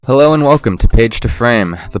Hello and welcome to Page to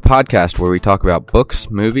Frame, the podcast where we talk about books,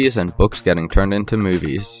 movies, and books getting turned into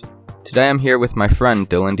movies. Today I'm here with my friend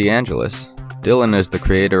Dylan DeAngelis. Dylan is the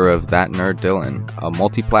creator of That Nerd Dylan, a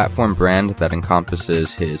multi-platform brand that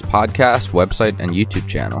encompasses his podcast, website, and YouTube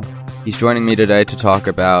channel. He's joining me today to talk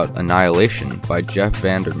about Annihilation by Jeff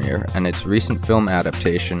Vandermeer and its recent film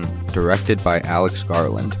adaptation directed by Alex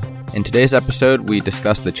Garland. In today's episode, we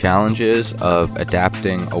discuss the challenges of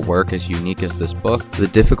adapting a work as unique as this book, the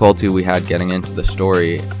difficulty we had getting into the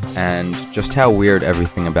story, and just how weird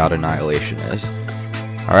everything about Annihilation is.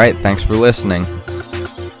 Alright, thanks for listening.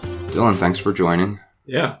 Dylan, thanks for joining.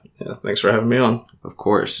 Yeah, thanks for having me on. Of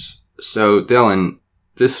course. So, Dylan,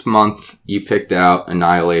 this month you picked out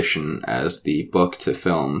Annihilation as the book to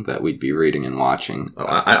film that we'd be reading and watching. Oh,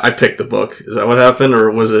 I picked the book. Is that what happened?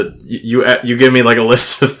 Or was it, you gave me like a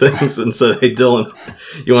list of things and said, hey Dylan,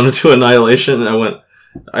 you want to do Annihilation? And I went,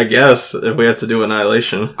 I guess, if we have to do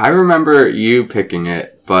Annihilation. I remember you picking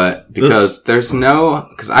it, but because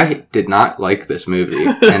I did not like this movie,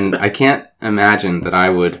 and I can't imagine that I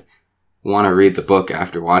would want to read the book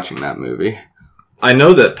after watching that movie. I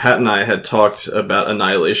know that Pat and I had talked about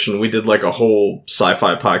Annihilation. We did like a whole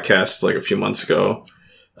sci-fi podcast like a few months ago.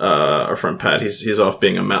 Our friend Pat, he's off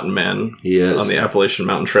being a mountain man. He is. On the Appalachian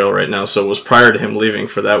Mountain Trail right now. So it was prior to him leaving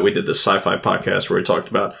for that. We did this sci-fi podcast where we talked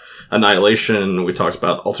about Annihilation. We talked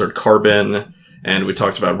about Altered Carbon. And we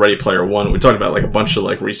talked about Ready Player One. We talked about like a bunch of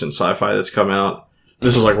like recent sci-fi that's come out.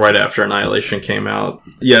 This was like right after Annihilation came out.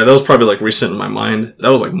 Yeah, that was probably like recent in my mind.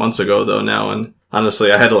 That was like months ago though now. And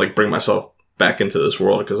honestly, I had to like bring myself back into this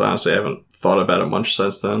world because honestly I haven't thought about it much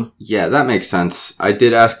since then. Yeah, that makes sense. I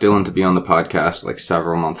did ask Dylan to be on the podcast like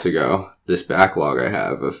several months ago. This backlog I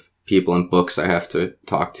have of people and books I have to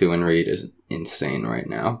talk to and read is insane right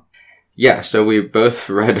now. Yeah, so we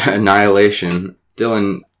both read Annihilation.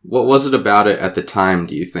 Dylan, what was it about it at the time,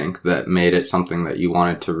 do you think, that made it something that you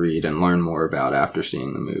wanted to read and learn more about after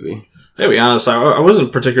seeing the movie? To be honest, I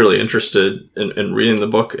wasn't particularly interested in reading the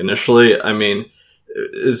book initially. I mean,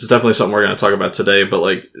 it's definitely something we're going to talk about today, but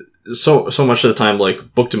like so much of the time,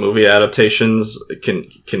 like book to movie adaptations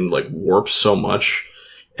can like warp so much.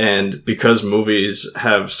 And because movies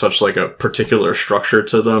have such like a particular structure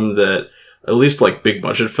to them that at least like big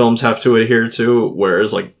budget films have to adhere to,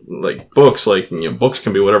 whereas like books, like, you know, books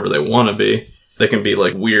can be whatever they want to be. They can be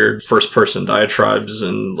like weird first person diatribes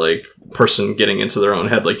and like person getting into their own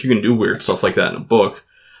head. Like you can do weird stuff like that in a book.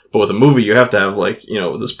 But with a movie, you have to have, like, you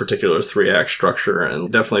know, this particular 3-act structure.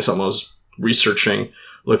 And definitely something I was researching,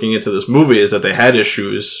 looking into this movie, is that they had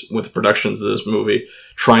issues with the productions of this movie,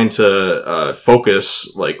 trying to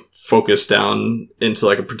focus down into,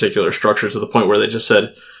 like, a particular structure to the point where they just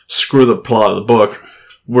said, screw the plot of the book.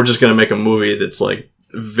 We're just going to make a movie that's, like,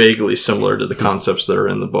 vaguely similar to the concepts that are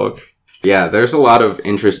in the book. Yeah, there's a lot of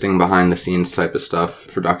interesting behind-the-scenes type of stuff,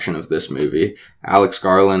 production of this movie. Alex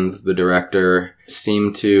Garland, the director,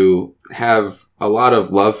 seemed to have a lot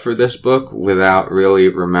of love for this book without really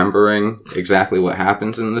remembering exactly what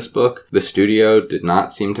happens in this book. The studio did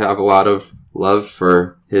not seem to have a lot of love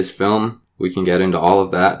for his film. We can get into all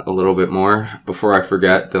of that a little bit more. Before I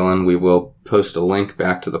forget, Dylan, we will post a link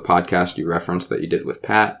back to the podcast you referenced that you did with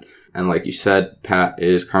Pat. And like you said, Pat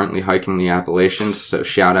is currently hiking the Appalachians, so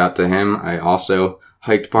shout out to him. I also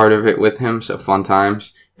hiked part of it with him, so fun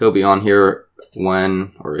times. He'll be on here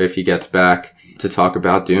when or if he gets back to talk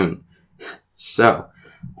about Dune. So,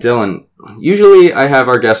 Dylan, usually I have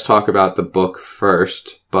our guests talk about the book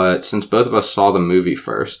first, but since both of us saw the movie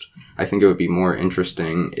first, I think it would be more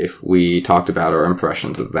interesting if we talked about our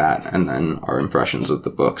impressions of that and then our impressions of the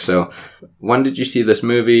book. So, when did you see this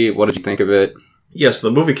movie? What did you think of it? Yes,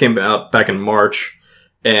 the movie came out back in March,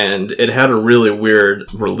 and it had a really weird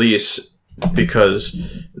release because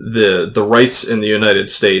the rights in the United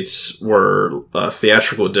States were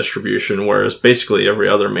theatrical distribution, whereas basically every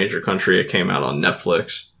other major country it came out on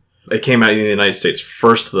Netflix. It came out in the United States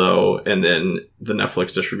first, though, and then the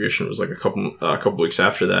Netflix distribution was like a couple weeks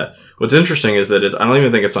after that. What's interesting is that I don't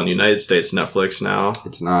even think it's on United States Netflix now.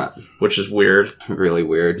 It's not. Which is weird. Really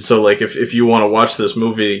weird. So, like, if you want to watch this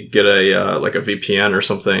movie, get a VPN or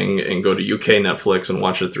something and go to UK Netflix and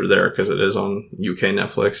watch it through there, because it is on UK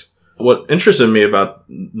Netflix. What interested me about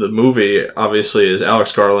the movie, obviously, is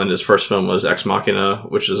Alex Garland. His first film was Ex Machina,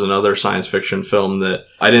 which is another science fiction film that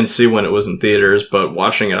I didn't see when it was in theaters, but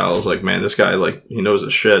watching it, I was like, man, this guy, like, he knows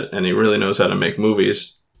his shit, and he really knows how to make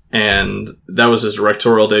movies. And that was his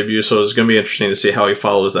directorial debut, so it's going to be interesting to see how he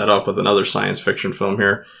follows that up with another science fiction film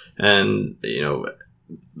here. And, you know,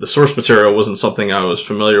 the source material wasn't something I was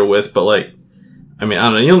familiar with, but, like, I mean, I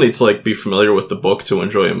don't know, you don't need to, like, be familiar with the book to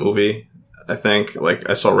enjoy a movie. I think. Like,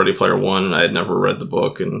 I saw Ready Player One, and I had never read the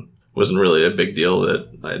book, and wasn't really a big deal that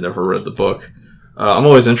I had never read the book. I'm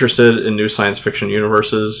always interested in new science fiction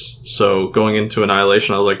universes, so going into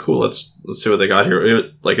Annihilation, I was like, cool, let's see what they got here.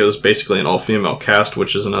 It was basically an all-female cast,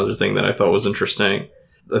 which is another thing that I thought was interesting.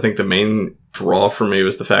 I think the main draw for me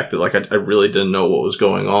was the fact that, like, I really didn't know what was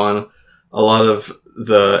going on. A lot of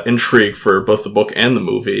the intrigue for both the book and the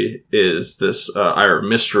movie is this air of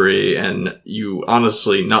mystery, and you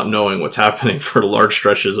honestly not knowing what's happening for large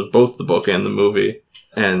stretches of both the book and the movie.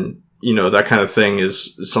 And, you know, that kind of thing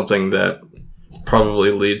is something that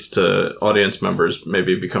probably leads to audience members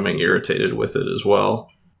maybe becoming irritated with it as well.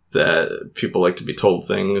 That people like to be told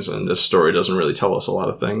things, and this story doesn't really tell us a lot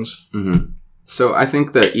of things. Mm-hmm. So I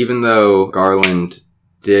think that even though Garland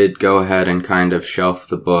did go ahead and kind of shelf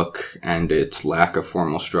the book and its lack of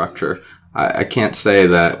formal structure, I can't say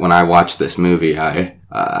that when I watched this movie I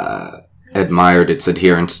admired its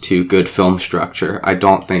adherence to good film structure. I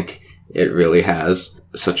don't think it really has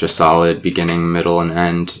such a solid beginning, middle, and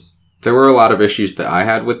end. There were a lot of issues that I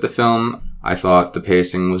had with the film. I thought the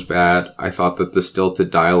pacing was bad. I thought that the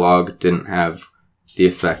stilted dialogue didn't have the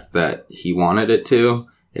effect that he wanted it to.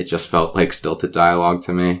 It just felt like stilted dialogue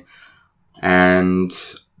to me. And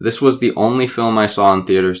this was the only film I saw in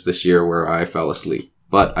theaters this year where I fell asleep.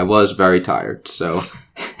 But I was very tired, so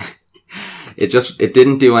it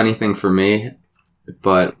didn't do anything for me.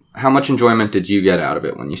 But how much enjoyment did you get out of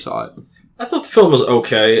it when you saw it? I thought the film was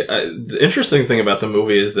okay. The interesting thing about the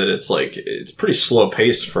movie is that it's pretty slow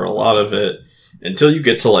paced for a lot of it until you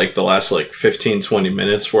get to like the last like 15, 20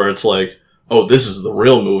 minutes where it's like, oh, this is the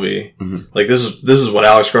real movie. Mm-hmm. Like this is what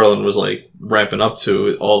Alex Garland was like ramping up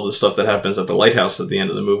to, all of the stuff that happens at the lighthouse at the end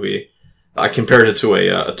of the movie. I compared it to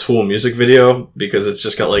a Tool music video because it's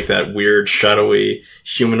just got like that weird shadowy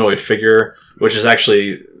humanoid figure, which is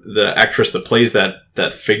actually the actress that plays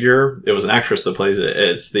that figure. It was an actress that plays it.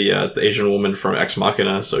 It's the Asian woman from Ex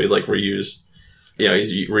Machina. So he like reused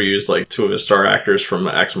like two of his star actors from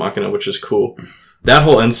Ex Machina, which is cool. That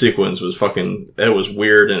whole end sequence was it was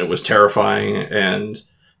weird and it was terrifying, and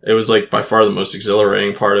it was like by far the most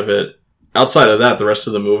exhilarating part of it. Outside of that, the rest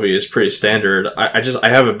of the movie is pretty standard. I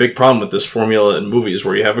have a big problem with this formula in movies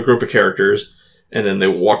where you have a group of characters and then they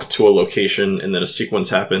walk to a location and then a sequence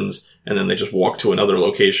happens, and then they just walk to another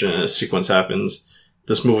location and a sequence happens.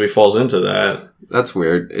 This movie falls into that. That's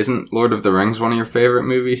weird. Isn't Lord of the Rings one of your favorite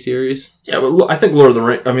movie series? Yeah, but I think Lord of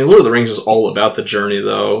the Rings is all about the journey,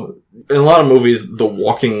 though. In a lot of movies, the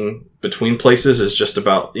walking between places is just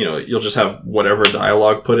about, you know, you'll just have whatever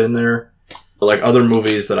dialogue put in there. Like other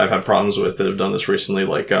movies that I've had problems with that have done this recently,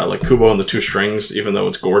 like Kubo and the Two Strings, even though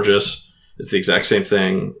it's gorgeous, it's the exact same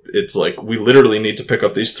thing. It's like, we literally need to pick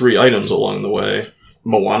up these 3 items along the way.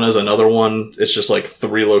 Moana's another one. It's just like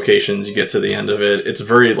 3 locations. You get to the end of it. It's a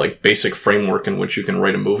very like basic framework in which you can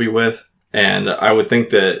write a movie with. And I would think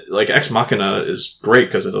that like Ex Machina is great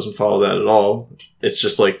because it doesn't follow that at all. It's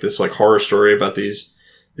just like this like horror story about these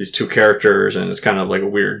 2 characters, and it's kind of like a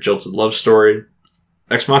weird jilted love story.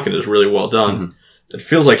 Ex Machina is really well done. Mm-hmm. It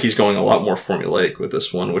feels like he's going a lot more formulaic with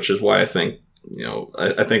this one, which is why I think, you know,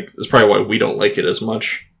 I think it's probably why we don't like it as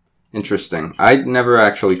much. Interesting. I never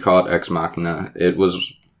actually caught Ex Machina. It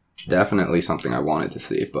was definitely something I wanted to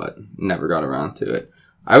see, but never got around to it.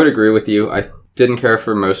 I would agree with you. I didn't care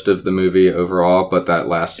for most of the movie overall, but that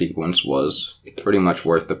last sequence was pretty much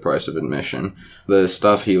worth the price of admission. The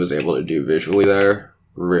stuff he was able to do visually there,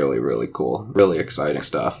 really, really cool. Really exciting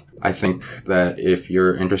stuff. I think that if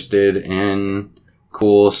you're interested in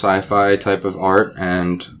cool sci-fi type of art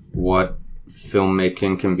and what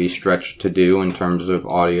filmmaking can be stretched to do in terms of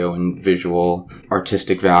audio and visual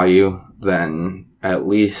artistic value, then at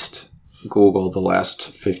least Google the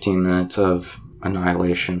last 15 minutes of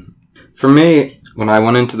Annihilation. For me, when I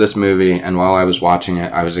went into this movie and while I was watching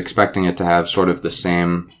it, I was expecting it to have sort of the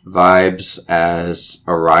same vibes as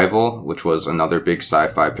Arrival, which was another big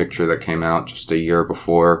sci-fi picture that came out just a year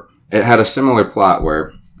before. It had a similar plot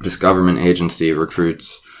where this government agency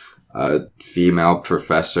recruits a female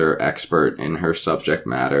professor expert in her subject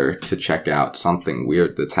matter to check out something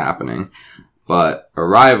weird that's happening. But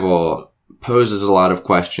Arrival poses a lot of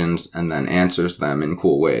questions and then answers them in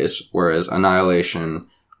cool ways, whereas Annihilation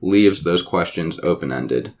leaves those questions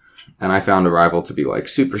open-ended. And I found Arrival to be like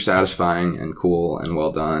super satisfying and cool and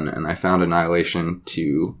well done, and I found Annihilation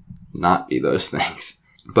to not be those things.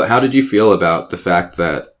 But how did you feel about the fact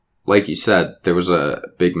that, like you said, there was a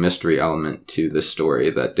big mystery element to this story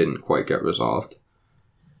that didn't quite get resolved?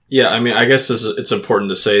 Yeah, I mean, I guess it's important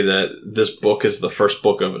to say that this book is the first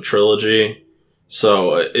book of a trilogy.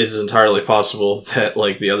 So it's entirely possible that,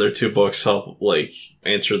 like, the other two books help, like,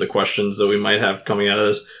 answer the questions that we might have coming out of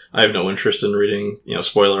this. I have no interest in reading,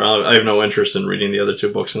 spoiler, I have no interest in reading the other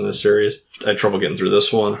two books in this series. I had trouble getting through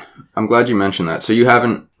this one. I'm glad you mentioned that. So you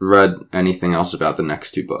haven't read anything else about the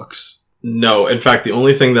next two books? No. In fact, the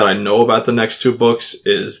only thing that I know about the next two books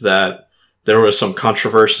is that there was some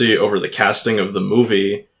controversy over the casting of the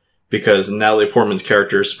movie, because Natalie Portman's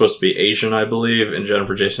character is supposed to be Asian, I believe, and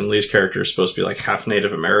Jennifer Jason Leigh's character is supposed to be, like, half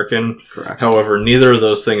Native American. Correct. However, neither of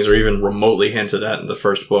those things are even remotely hinted at in the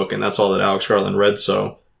first book, and that's all that Alex Garland read,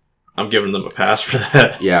 so I'm giving them a pass for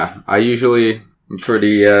that. Yeah, I usually am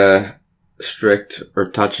pretty strict or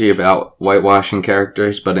touchy about whitewashing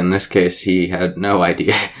characters, but in this case, he had no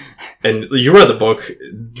idea. And you read the book,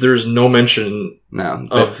 there's no mention No,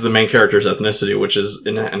 of the main character's ethnicity, which is,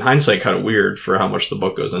 in hindsight, kind of weird for how much the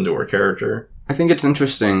book goes into her character. I think it's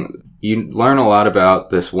interesting. You learn a lot about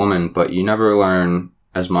this woman, but you never learn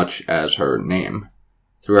as much as her name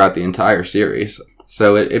throughout the entire series.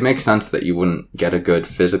 So it makes sense that you wouldn't get a good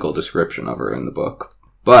physical description of her in the book.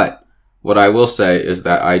 But what I will say is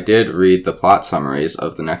that I did read the plot summaries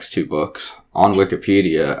of the next two books on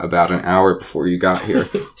Wikipedia about an hour before you got here.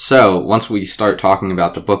 So once we start talking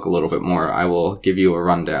about the book a little bit more, I will give you a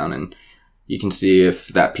rundown and you can see if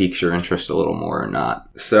that piques your interest a little more or not.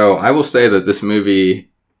 So I will say that this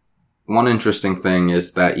movie, one interesting thing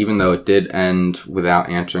is that even though it did end without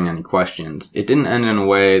answering any questions, it didn't end in a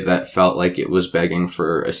way that felt like it was begging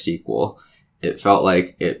for a sequel. It felt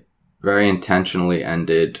like it very intentionally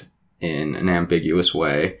ended in an ambiguous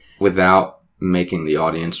way without making the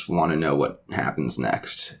audience want to know what happens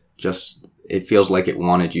next. Just, it feels like it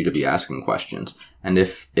wanted you to be asking questions. And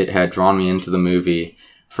if it had drawn me into the movie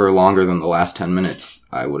for longer than the last 10 minutes,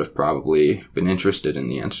 I would have probably been interested in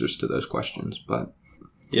the answers to those questions. But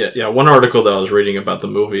Yeah. One article that I was reading about the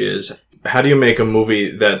movie is, how do you make a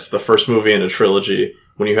movie that's the first movie in a trilogy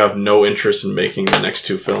when you have no interest in making the next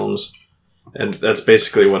two films? And that's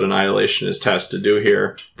basically what Annihilation is tasked to do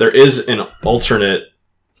here. There is an alternate,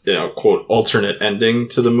 quote, alternate ending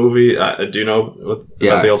to the movie. Do you know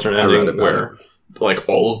about the alternate ending where, like,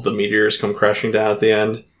 all of the meteors come crashing down at the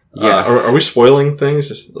end? Yeah. Are we spoiling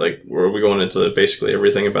things? Like, or are we going into basically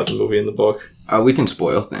everything about the movie in the book? We can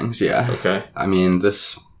spoil things, yeah. Okay. I mean,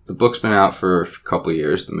 the book's been out for a couple of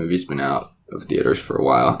years. The movie's been out of theaters for a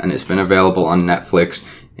while, and it's been available on Netflix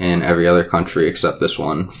in every other country except this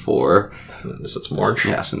one since March.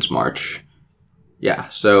 Yeah, since March. Yeah,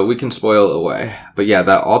 so we can spoil it away. But yeah,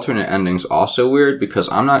 that alternate ending's also weird because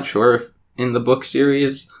I'm not sure if in the book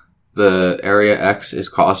series the Area X is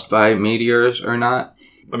caused by meteors or not.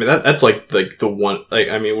 I mean, that's like the one, like,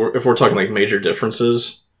 I mean, if we're talking like major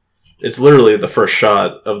differences, it's literally the first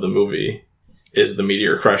shot of the movie is the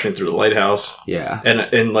meteor crashing through the lighthouse. Yeah.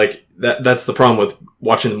 And like, that's the problem with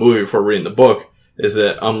watching the movie before reading the book, is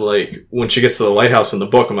that I'm like, when she gets to the lighthouse in the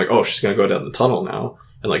book, I'm like, oh, she's gonna go down the tunnel now.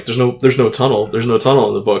 And like, there's no tunnel in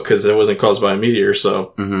the book because it wasn't caused by a meteor,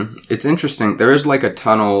 so. Mm-hmm. It's interesting. There is like a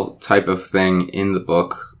tunnel type of thing in the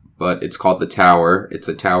book, but it's called the Tower. It's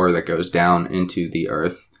a tower that goes down into the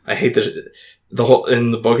earth. I hate the whole,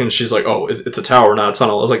 in the book, and she's like, oh, it's a tower, not a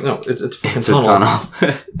tunnel. I was like, no, it's a fucking tunnel.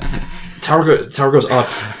 Tower goes up.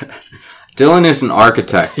 Dylan is an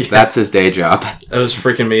architect. Yeah. That's his day job. That was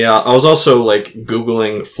freaking me out. I was also like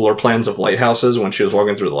Googling floor plans of lighthouses when she was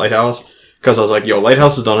walking through the lighthouse, because I was like, yo,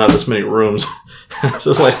 lighthouses don't have this many rooms. Does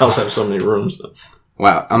this lighthouse have so many rooms?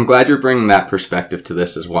 Wow. I'm glad you're bringing that perspective to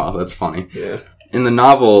this as well. That's funny. Yeah. In the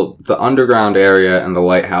novel, the underground area and the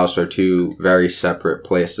lighthouse are two very separate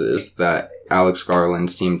places that Alex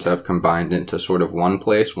Garland seemed to have combined into sort of one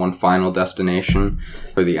place, one final destination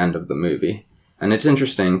for the end of the movie. And it's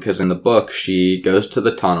interesting because in the book, she goes to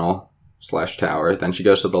the tunnel/tower, then she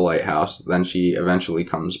goes to the lighthouse, then she eventually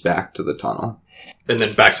comes back to the tunnel. And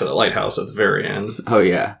then back to the lighthouse at the very end. Oh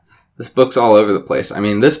yeah. This book's all over the place. I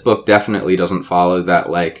mean, this book definitely doesn't follow that,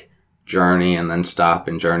 like, journey and then stop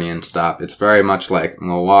and journey and stop. It's very much like, I'm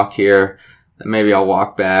gonna walk here, then maybe I'll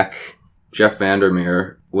walk back. Jeff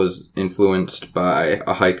Vandermeer was influenced by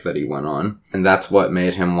a hike that he went on, and that's what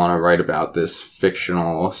made him want to write about this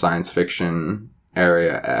fictional science fiction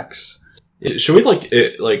Area X. Should we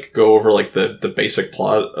go over like the basic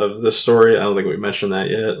plot of this story? I don't think we mentioned that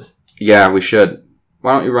yet. Yeah, we should.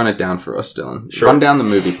 Why don't you run it down for us, Dylan? Sure. Run down the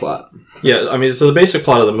movie plot. Yeah, I mean, so the basic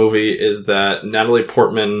plot of the movie is that Natalie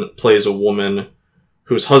Portman plays a woman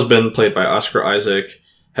whose husband, played by Oscar Isaac,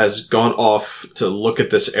 has gone off to look at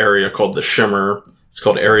this area called the Shimmer. It's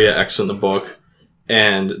called Area X in the book.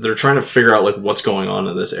 And they're trying to figure out, like, what's going on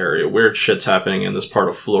in this area. Weird shit's happening in this part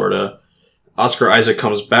of Florida. Oscar Isaac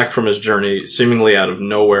comes back from his journey seemingly out of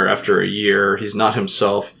nowhere after a year. He's not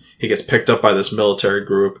himself. He gets picked up by this military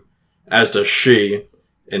group, as does she,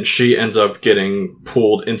 and she ends up getting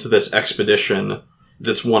pulled into this expedition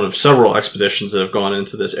that's one of several expeditions that have gone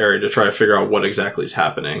into this area to try to figure out what exactly is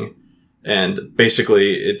happening. And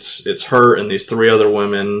basically, it's her and these 3 other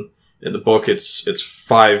women. In the book, it's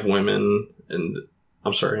 5 women, and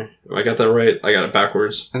I'm sorry, I got that right? I got it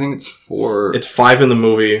backwards. I think it's 4. It's 5 in the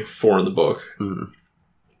movie, 4 in the book. Mm-hmm.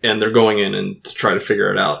 And they're going in and to try to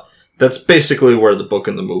figure it out. That's basically where the book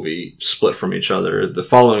and the movie split from each other. The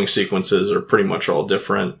following sequences are pretty much all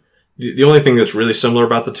different. The only thing that's really similar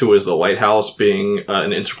about the two is the lighthouse being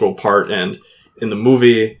an integral part, and in the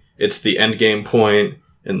movie, it's the endgame point.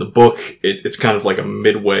 In the book, it's kind of like a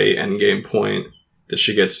midway endgame point that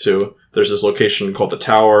she gets to. There's this location called the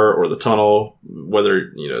Tower or the Tunnel,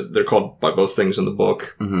 whether, they're called by both things in the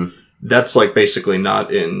book. Mm-hmm. That's like basically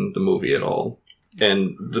not in the movie at all.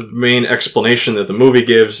 And the main explanation that the movie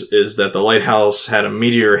gives is that the lighthouse had a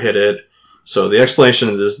meteor hit it. So the explanation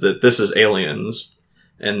is that this is aliens,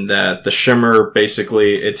 and that the shimmer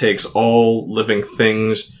basically, it takes all living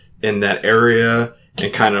things in that area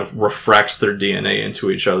and kind of refracts their DNA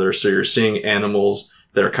into each other. So you're seeing animals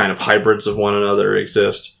that are kind of hybrids of one another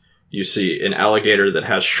exist. You see an alligator that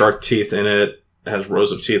has shark teeth in it, has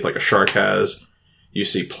rows of teeth like a shark has. You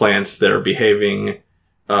see plants that are behaving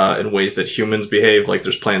in ways that humans behave. Like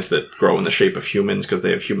there's plants that grow in the shape of humans because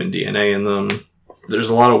they have human DNA in them.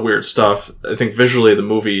 There's a lot of weird stuff. I think visually the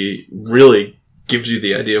movie really gives you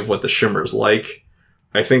the idea of what the shimmer's like.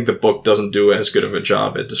 I think the book doesn't do as good of a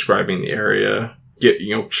job at describing the area,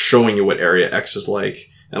 showing you what Area X is like.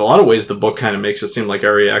 In a lot of ways, the book kind of makes it seem like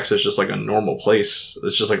Area X is just like a normal place.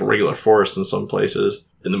 It's just like a regular forest in some places.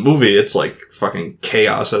 In the movie, it's like fucking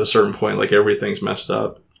chaos at a certain point. Like everything's messed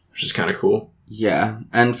up, which is kind of cool. Yeah,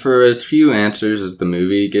 and for as few answers as the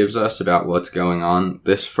movie gives us about what's going on,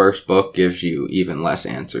 this first book gives you even less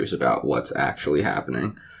answers about what's actually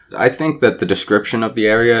happening. I think that the description of the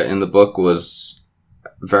area in the book was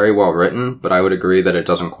very well written, but I would agree that it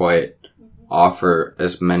doesn't quite offer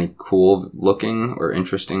as many cool looking or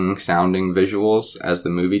interesting sounding visuals as the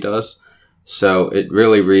movie does. So it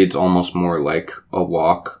really reads almost more like a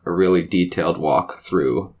really detailed walk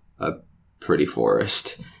through a pretty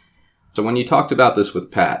forest. So when you talked about this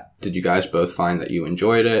with Pat, did you guys both find that you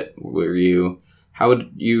enjoyed it? How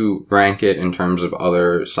would you rank it in terms of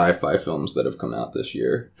other sci-fi films that have come out this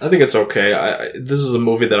year? I think it's okay. This is a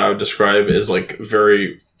movie that I would describe as like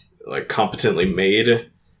very like competently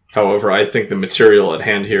made. However, I think the material at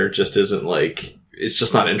hand here just isn't like, it's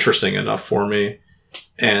just not interesting enough for me.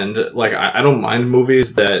 And like, I don't mind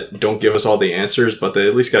movies that don't give us all the answers, but they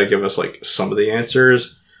at least gotta give us like some of the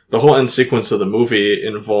answers. The whole end sequence of the movie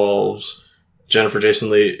involves Jennifer Jason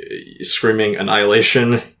Leigh screaming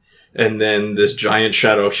annihilation, and then this giant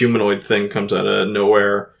shadow humanoid thing comes out of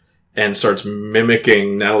nowhere and starts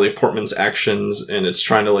mimicking Natalie Portman's actions, and it's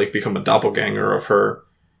trying to like become a doppelganger of her.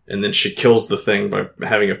 And then she kills the thing by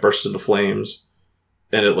having it burst into flames,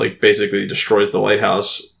 and it like basically destroys the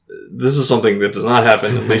lighthouse. This is something that does not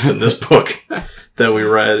happen, at least in this book that we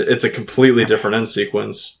read. It's a completely different end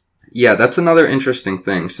sequence. Yeah, that's another interesting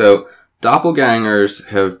thing. So, doppelgangers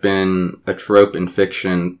have been a trope in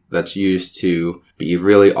fiction that's used to be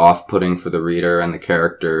really off-putting for the reader and the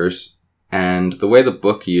characters. And the way the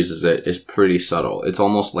book uses it is pretty subtle. It's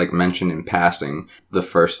almost like mentioned in passing the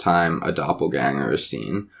first time a doppelganger is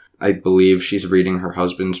seen. I believe she's reading her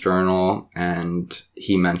husband's journal, and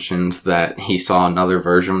he mentions that he saw another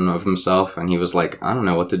version of himself, and he was like, I don't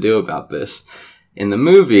know what to do about this. In the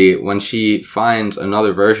movie, when she finds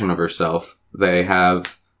another version of herself, they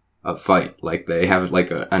have a fight. Like, they have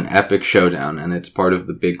like an epic showdown, and it's part of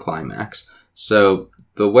the big climax. So,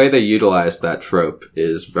 the way they utilize that trope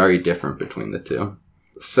is very different between the two.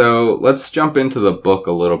 So, let's jump into the book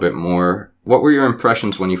a little bit more. What were your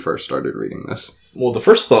impressions when you first started reading this? Well, the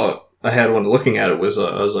first thought I had when looking at it was,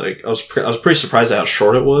 I was pretty surprised at how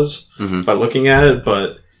short it was by looking at it,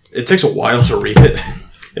 but it takes a while to read it.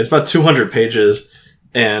 It's about 200 pages,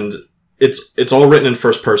 and it's all written in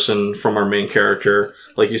first person from our main character.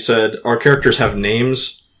 Like you said, our characters have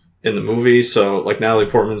names in the movie, so like Natalie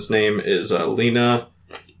Portman's name is Lena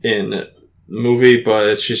in the movie,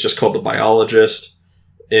 but she's just called the biologist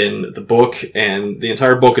in the book, and the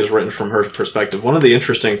entire book is written from her perspective. One of the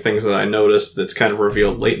interesting things that I noticed that's kind of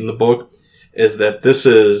revealed late in the book is that this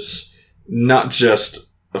is not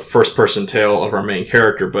just a first-person tale of our main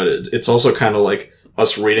character, but it's also kind of like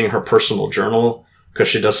us reading her personal journal, because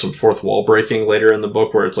she does some fourth wall breaking later in the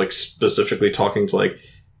book where it's like specifically talking to like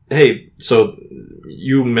hey, so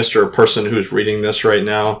you, Mr. Person who's reading this right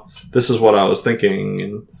now, this is what I was thinking.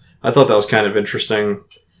 And I thought that was kind of interesting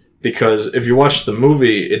because if you watch the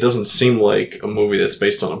movie, it doesn't seem like a movie that's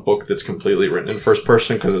based on a book that's completely written in first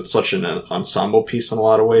person because it's such an ensemble piece in a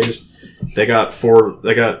lot of ways. They got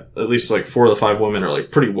at least like 4 of the 5 women are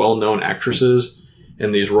like pretty well-known actresses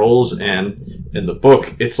in these roles. And in the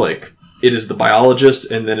book, it's like, it is the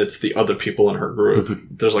biologist and then it's the other people in her group.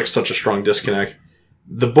 There's like such a strong disconnect.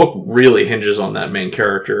 The book really hinges on that main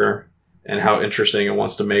character and how interesting it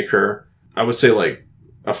wants to make her. I would say like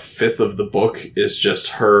a fifth of the book is just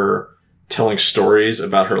her telling stories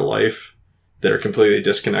about her life that are completely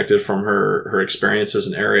disconnected from her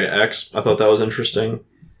experiences in Area X. I thought that was interesting.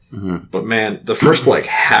 Mm-hmm. But man, the first like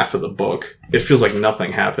half of the book, it feels like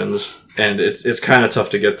nothing happens, and it's kind of tough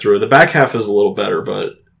to get through. The back half is a little better,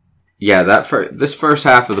 but yeah, this first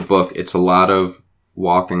half of the book, it's a lot of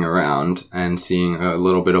walking around and seeing a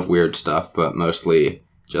little bit of weird stuff, but mostly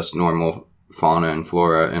just normal fauna and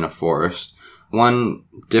flora in a forest. One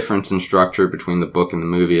difference in structure between the book and the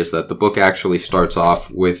movie is that the book actually starts off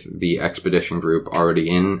with the expedition group already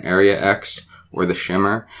in Area X, or the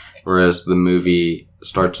Shimmer, whereas the movie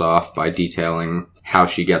starts off by detailing how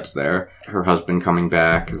she gets there. Her husband coming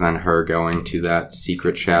back, then her going to that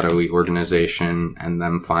secret shadowy organization, and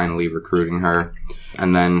them finally recruiting her,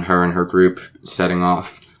 and then her and her group setting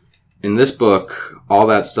off. In this book, all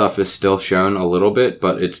that stuff is still shown a little bit,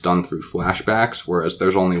 but it's done through flashbacks, whereas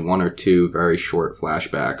there's only 1 or 2 very short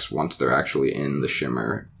flashbacks once they're actually in the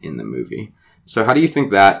Shimmer in the movie. So how do you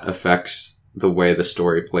think that affects the way the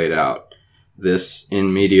story played out? This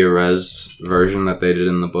in media res version that they did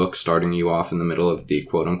in the book, starting you off in the middle of the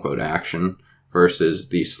quote-unquote action, versus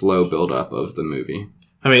the slow build-up of the movie.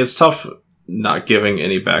 I mean, it's tough not giving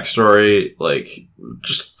any backstory, like,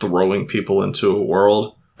 just throwing people into a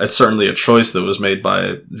world. It's certainly a choice that was made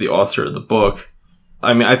by the author of the book.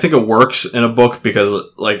 I mean, I think it works in a book because,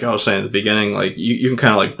 like I was saying at the beginning, like, you can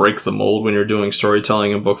kind of, like, break the mold when you're doing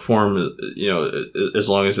storytelling in book form, you know, as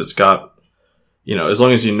long as it's got, you know, as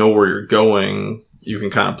long as you know where you're going, you can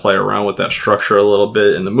kind of play around with that structure a little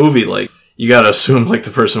bit. In the movie, like, you gotta assume, like, the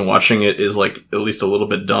person watching it is, like, at least a little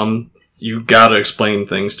bit dumb. You gotta explain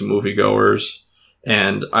things to moviegoers.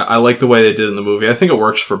 And I like the way they did in the movie. I think it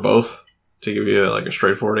works for both, to give you, like, a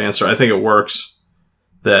straightforward answer. I think it works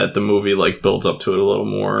that the movie, like, builds up to it a little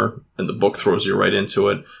more, and the book throws you right into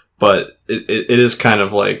it. But it is kind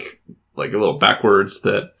of, like a little backwards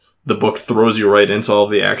that the book throws you right into all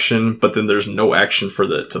the action, but then there's no action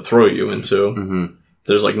to throw you into. Mm-hmm.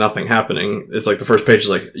 There's, like, nothing happening. It's like the first page is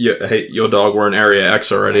like, hey, yo dog, we're in Area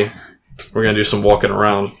X already. We're gonna do some walking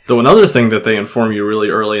around. Though another thing that they inform you really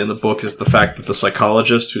early in the book is the fact that the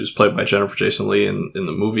psychologist, who's played by Jennifer Jason Leigh in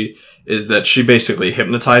the movie, is that she basically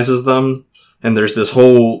hypnotizes them. And there's this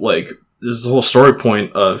whole story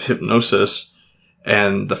point of hypnosis,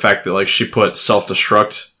 and the fact that, like, she put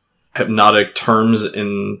self-destruct hypnotic terms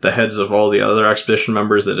in the heads of all the other expedition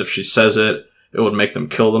members that if she says it would make them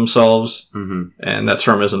kill themselves. Mm-hmm. And that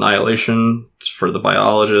term is annihilation for the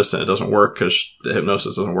biologist, and it doesn't work because the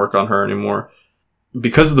hypnosis doesn't work on her anymore.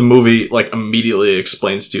 Because the movie, like, immediately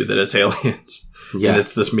explains to you that it's aliens. Yeah. And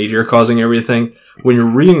it's this meteor causing everything. When you're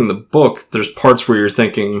reading the book, there's parts where you're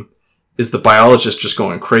thinking, is the biologist just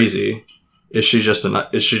going crazy? Is she just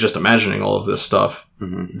imagining all of this stuff?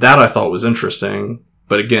 Mm-hmm. That I thought was interesting.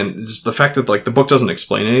 But again, just the fact that, like, the book doesn't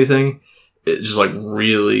explain anything, it just, like,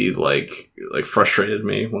 really, like frustrated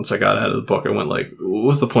me once I got out of the book. I went, like,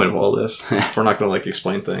 what's the point of all this? We're not going to, like,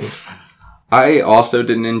 explain things. I also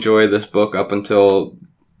didn't enjoy this book up until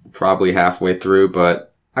probably halfway through,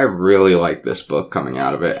 but I really like this book coming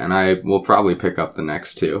out of it, and I will probably pick up the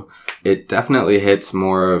next 2. It definitely hits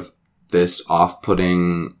more of this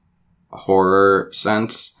off-putting horror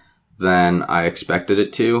sense than I expected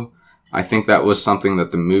it to. I think that was something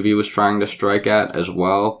that the movie was trying to strike at as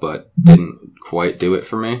well, but didn't quite do it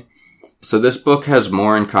for me. So this book has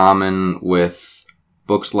more in common with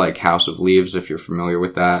books like House of Leaves, if you're familiar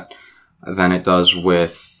with that, than it does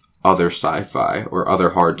with other sci-fi or other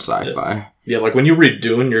hard sci-fi. Yeah, like when you read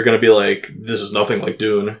Dune, you're going to be like, this is nothing like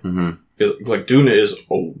Dune. Mm-hmm. Because, like, Dune is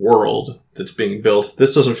a world that's being built.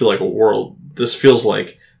 This doesn't feel like a world. This feels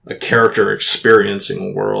like a character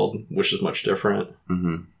experiencing a world, which is much different.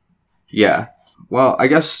 Mm-hmm. Yeah. Well, I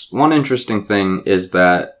guess one interesting thing is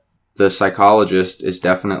that the psychologist is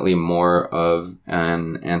definitely more of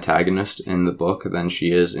an antagonist in the book than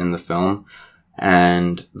she is in the film.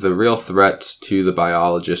 And the real threats to the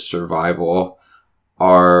biologist's survival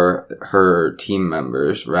are her team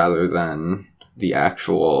members rather than the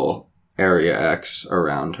actual Area X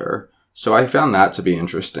around her. So I found that to be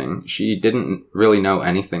interesting. She didn't really know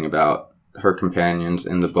anything about her companions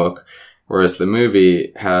in the book, whereas the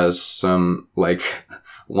movie has some, like,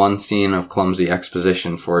 one scene of clumsy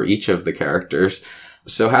exposition for each of the characters.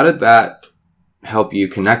 So how did that help you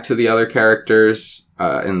connect to the other characters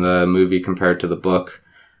in the movie compared to the book,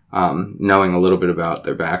 knowing a little bit about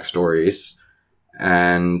their backstories?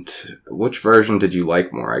 And which version did you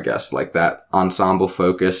like more, I guess? Like that ensemble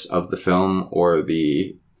focus of the film or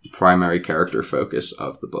the primary character focus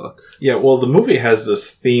of the book? Yeah, well, the movie has this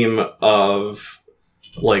theme of,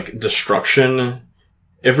 like, destruction.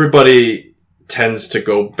 Everybody tends to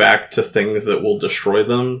go back to things that will destroy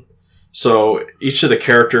them. So each of the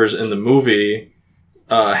characters in the movie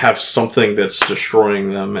have something that's destroying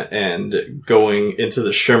them, and going into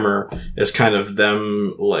the Shimmer is kind of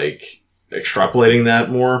them, like, extrapolating that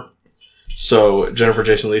more. So Jennifer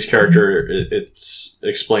Jason Leigh's character, it's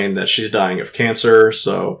explained that she's dying of cancer,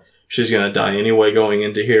 so she's going to die anyway going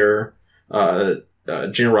into here.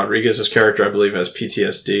 Gina Rodriguez's character, I believe, has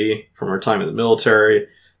PTSD from her time in the military.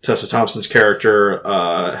 Tessa Thompson's character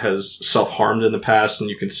has self-harmed in the past, and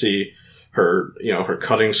you can see her, her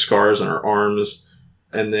cutting scars on her arms.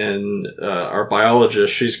 And then our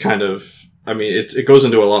biologist, she's kind of, it goes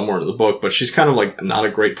into a lot more in the book, but she's kind of like not a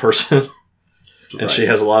great person. And She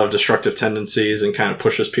has a lot of destructive tendencies and kind of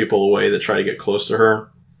pushes people away that try to get close to her.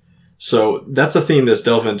 So that's a theme that's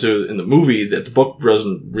delved into in the movie that the book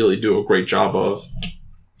doesn't really do a great job of.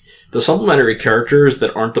 The supplementary characters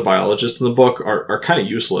that aren't the biologist in the book are kind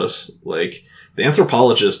of useless. Like, the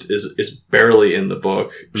anthropologist is barely in the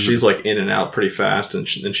book. Mm-hmm. She's, like, in and out pretty fast, and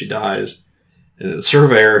then she dies. And the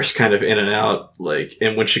surveyor is kind of in and out, like,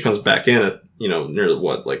 and when she comes back in at, near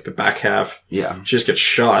the back half. Yeah. She just gets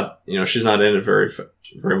shot. She's not in it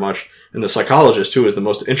very much. And the psychologist, who is the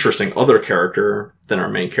most interesting other character than our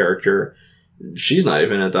main character, she's not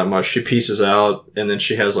even in it that much. She pieces out, and then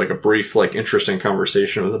she has, like, a brief, like, interesting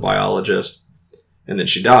conversation with the biologist, and then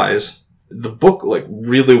she dies. The book, like,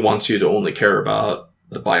 really wants you to only care about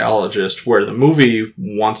the biologist, where the movie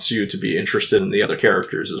wants you to be interested in the other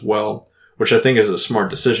characters as well, which I think is a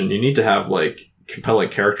smart decision. You need to have, like, compelling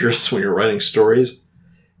characters when you're writing stories.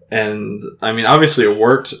 And, obviously it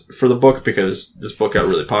worked for the book because this book got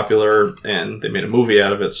really popular and they made a movie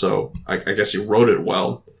out of it, so I guess you wrote it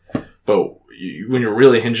well. But when you're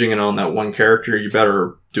really hinging it on that one character, you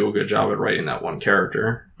better do a good job at writing that one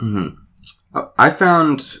character. Mm-hmm. I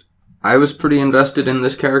found I was pretty invested in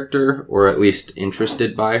this character, or at least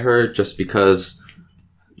interested by her, just because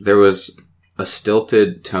there was a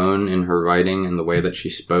stilted tone in her writing and the way that she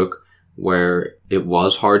spoke where it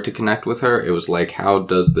was hard to connect with her. It was like, how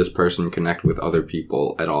does this person connect with other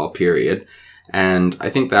people at all, period? And I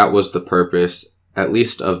think that was the purpose, at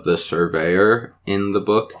least of the surveyor in the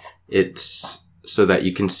book. It's so that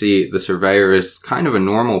you can see the surveyor is kind of a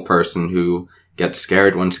normal person who gets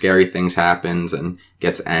scared when scary things happens and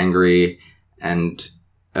gets angry and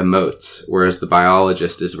emotes, whereas the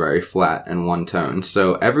biologist is very flat and one tone.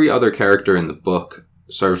 So every other character in the book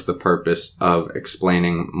serves the purpose of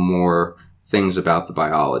explaining more things about the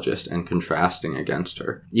biologist and contrasting against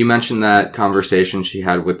her. You mentioned that conversation she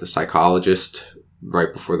had with the psychologist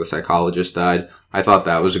right before the psychologist died. I thought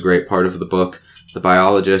that was a great part of the book. The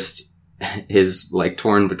biologist is, like,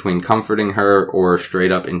 torn between comforting her or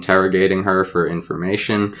straight up interrogating her for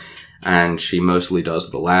information, and she mostly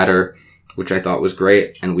does the latter, which I thought was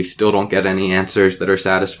great, and we still don't get any answers that are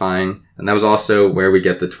satisfying. And that was also where we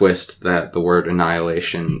get the twist that the word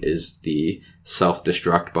annihilation is the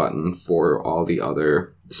self-destruct button for all the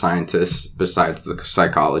other scientists besides the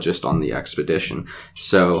psychologist on the expedition.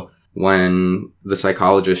 So when the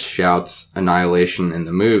psychologist shouts annihilation in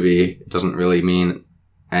the movie, it doesn't really mean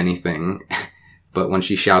anything. But when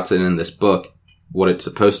she shouts it in this book, what it's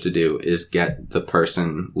supposed to do is get the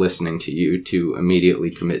person listening to you to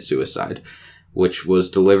immediately commit suicide, which was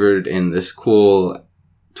delivered in this cool,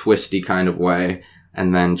 twisty kind of way.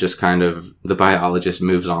 And then just kind of the biologist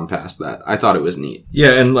moves on past that. I thought it was neat.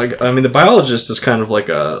 Yeah, and the biologist is kind of like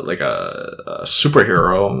a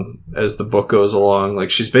superhero as the book goes along. Like,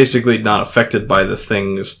 she's basically not affected by the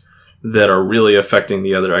things that are really affecting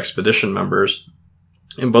the other expedition members.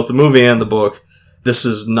 In both the movie and the book, this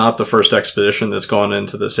is not the first expedition that's gone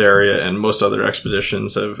into this area, and most other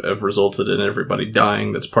expeditions have resulted in everybody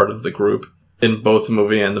dying that's part of the group. In both the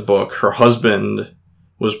movie and the book, her husband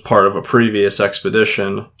was part of a previous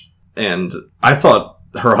expedition, and I thought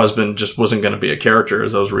her husband just wasn't going to be a character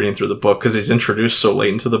as I was reading through the book, because he's introduced so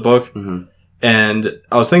late into the book. Mm-hmm. And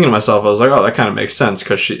I was thinking to myself, I was like, oh, that kind of makes sense,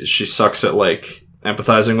 because she sucks at, like,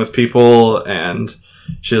 empathizing with people, and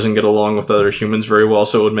she doesn't get along with other humans very well,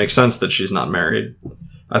 so it would make sense that she's not married.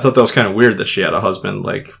 I thought that was kind of weird that she had a husband.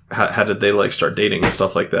 Like, how did they, like, start dating and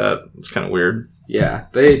stuff like that? It's kind of weird. Yeah,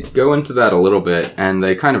 they go into that a little bit, and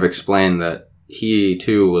they kind of explain that he,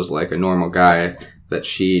 too, was, like, a normal guy that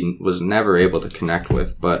she was never able to connect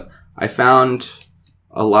with. But I found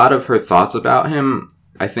a lot of her thoughts about him,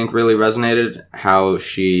 I think, really resonated. How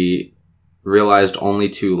she realized only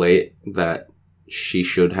too late that she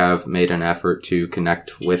should have made an effort to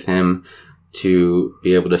connect with him, to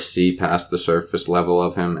be able to see past the surface level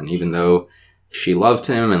of him. And even though she loved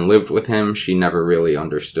him and lived with him, she never really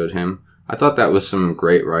understood him. I thought that was some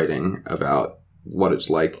great writing about what it's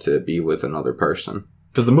like to be with another person.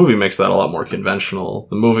 Because the movie makes that a lot more conventional.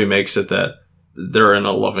 The movie makes it that they're in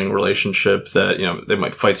a loving relationship, that, you know, they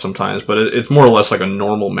might fight sometimes, but it's more or less like a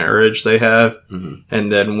normal marriage they have. Mm-hmm.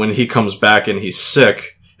 And then when he comes back and he's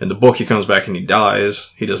sick, in the book he comes back and he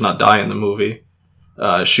dies. He does not die in the movie.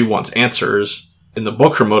 She wants answers. In the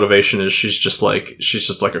book, her motivation is she's just like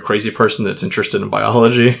a crazy person that's interested in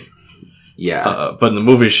biology. Yeah. But in the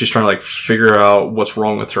movie, she's trying to, like, figure out what's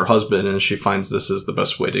wrong with her husband, and she finds this is the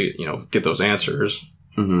best way to, you know, get those answers.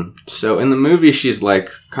 Mm-hmm. So in the movie, she's like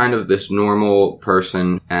kind of this normal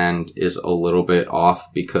person and is a little bit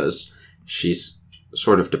off because she's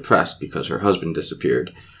sort of depressed because her husband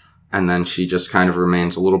disappeared. And then she just kind of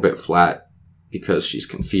remains a little bit flat because she's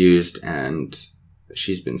confused and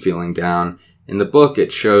she's been feeling down. In the book,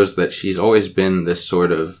 it shows that she's always been this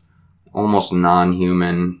sort of almost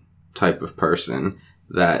non-human type of person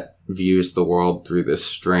that views the world through this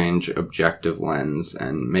strange objective lens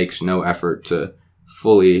and makes no effort to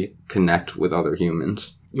fully connect with other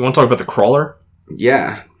humans. You want to talk about the Crawler?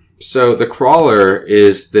 Yeah. So the Crawler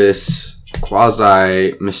is this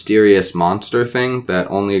quasi-mysterious monster thing that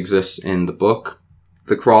only exists in the book.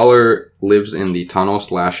 The Crawler lives in the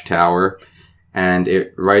tunnel/tower, and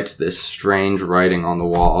it writes this strange writing on the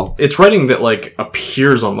wall. It's writing that, like,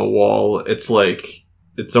 appears on the wall. It's like,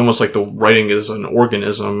 it's almost like the writing is an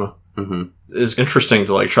organism. Mm-hmm. It's interesting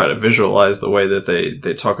to, like, try to visualize the way that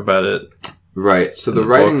they talk about it. Right. So the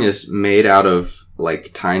writing book is made out of,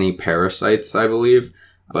 like, tiny parasites, I believe.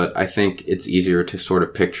 But I think it's easier to sort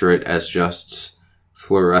of picture it as just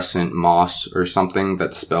fluorescent moss or something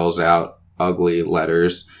that spells out ugly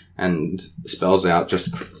letters and spells out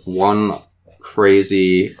just one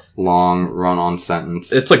crazy long run-on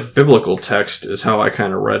sentence. It's like biblical text is how I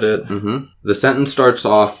kind of read it. Mm-hmm. The sentence starts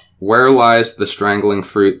off, "Where lies the strangling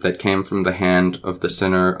fruit that came from the hand of the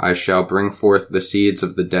sinner? I shall bring forth the seeds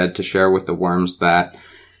of the dead to share with the worms that..."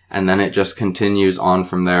 And then it just continues on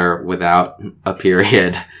from there without a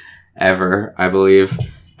period ever, I believe.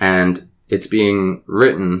 And it's being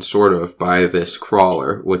written sort of by this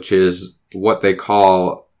Crawler, which is what they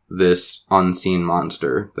call this unseen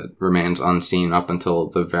monster that remains unseen up until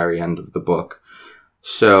the very end of the book.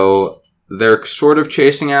 So they're sort of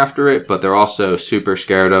chasing after it, but they're also super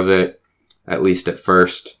scared of it, at least at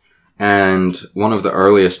first. And one of the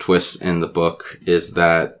earliest twists in the book is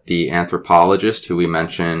that the anthropologist who we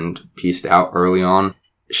mentioned pieced out early on.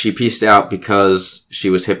 She pieced out because she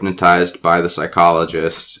was hypnotized by the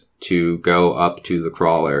psychologist to go up to the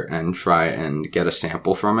Crawler and try and get a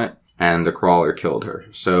sample from it. And the Crawler killed her.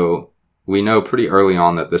 So we know pretty early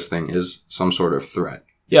on that this thing is some sort of threat.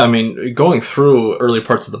 Yeah, I mean, going through early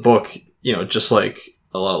parts of the book, you know, just like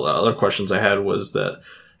a lot of other questions I had was that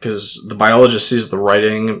because the biologist sees the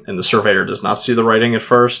writing and the surveyor does not see the writing at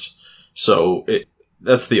first. So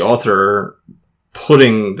that's the author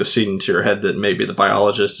putting the seed into your head that maybe the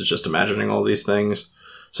biologist is just imagining all these things.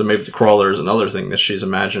 So maybe the Crawler is another thing that she's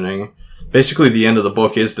imagining. Basically, the end of the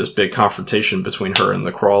book is this big confrontation between her and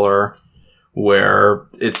the Crawler, where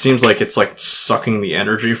it seems like it's like sucking the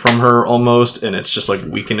energy from her almost, and it's just like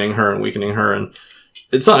weakening her. And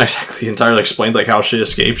it's not exactly entirely explained like how she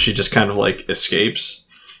escapes. She just kind of like escapes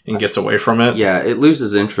and gets away from it. Yeah, it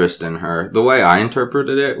loses interest in her. The way I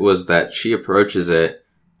interpreted it was that she approaches it,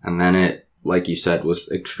 and then it, like you said, was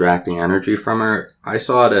extracting energy from her. I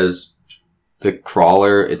saw it as the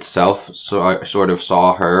Crawler itself, so I sort of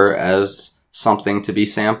saw her as something to be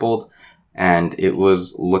sampled, and it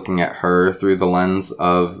was looking at her through the lens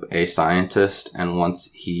of a scientist, and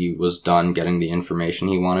once he was done getting the information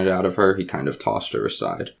he wanted out of her, he kind of tossed her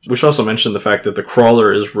aside. We should also mention the fact that the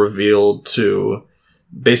Crawler is revealed to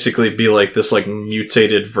basically be like this like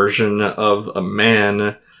mutated version of a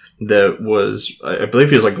man that was, I believe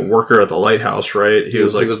he was like a worker at the lighthouse, right? He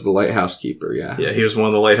was the lighthouse keeper, yeah. Yeah, he was one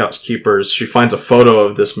of the lighthouse keepers. She finds a photo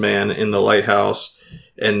of this man in the lighthouse,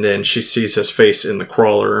 and then she sees his face in the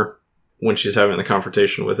Crawler when she's having the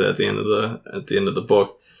confrontation with it at the end of the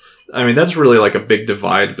book. I mean, that's really like a big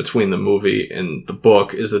divide between the movie and the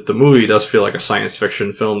book, is that the movie does feel like a science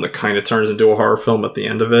fiction film that kind of turns into a horror film at the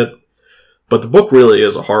end of it. But the book really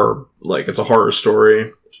is a horror, like, it's a horror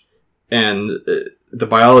story. And the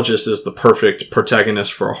biologist is the perfect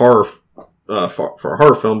protagonist for a horror, for a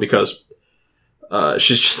horror film, because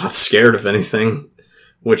she's just not scared of anything,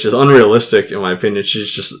 which is unrealistic in my opinion.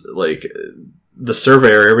 She's just like the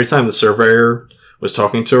surveyor. Every time the surveyor was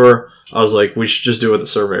talking to her, I was like, we should just do what the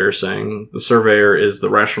surveyor's saying. The surveyor is the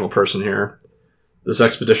rational person here. This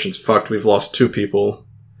expedition's fucked. We've lost 2 people.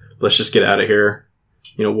 Let's just get out of here.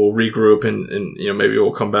 You know, we'll regroup and you know, maybe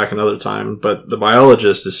we'll come back another time. But the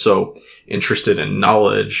biologist is so interested in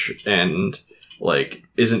knowledge and like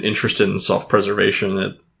isn't interested in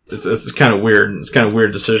self-preservation. It's kind of weird. It's kind of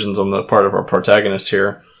weird decisions on the part of our protagonist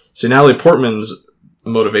here. See, Natalie Portman's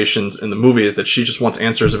motivations in the movie is that she just wants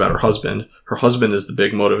answers about her husband. Her husband is the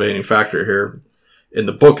big motivating factor here. In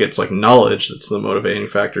the book, it's like knowledge that's the motivating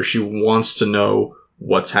factor. She wants to know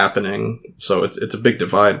what's happening. So it's a big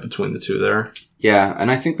divide between the two there. Yeah, and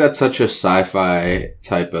I think that's such a sci-fi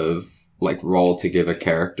type of like role to give a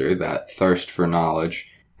character, that thirst for knowledge.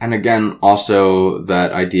 And again, also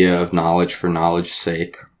that idea of knowledge for knowledge's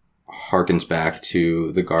sake harkens back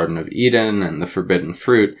to the Garden of Eden and the forbidden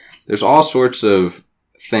fruit. There's all sorts of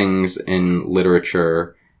things in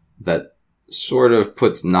literature that sort of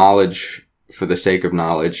puts knowledge for the sake of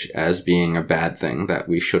knowledge as being a bad thing that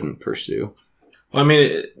we shouldn't pursue. Well, I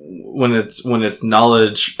mean, when it's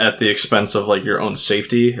knowledge at the expense of like your own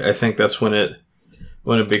safety, I think that's when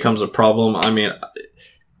it becomes a problem. I mean,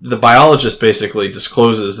 the biologist basically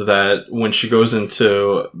discloses that when she goes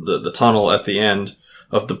into the tunnel at the end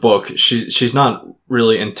of the book, she's not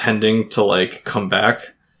really intending to like come back.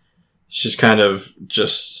 She's kind of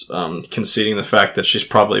just conceding the fact that she's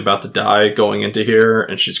probably about to die going into here,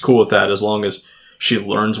 and she's cool with that as long as she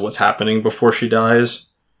learns what's happening before she dies,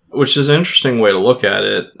 which is an interesting way to look at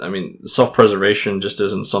it. I mean, self-preservation just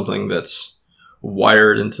isn't something that's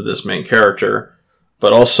wired into this main character.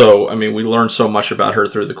 But also, I mean, we learn so much about her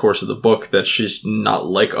through the course of the book that she's not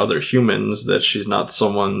like other humans, that she's not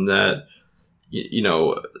someone that, you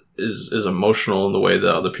know, is emotional in the way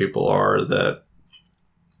that other people are, that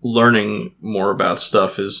learning more about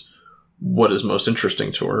stuff is what is most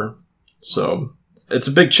interesting to her. So it's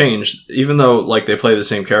a big change, even though like they play the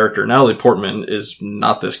same character. Natalie Portman is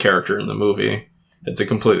not this character in the movie. It's a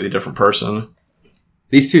completely different person.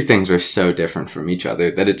 These two things are so different from each other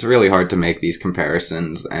that it's really hard to make these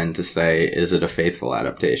comparisons and to say, is it a faithful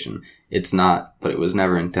adaptation? It's not, but it was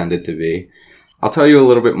never intended to be. I'll tell you a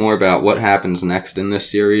little bit more about what happens next in this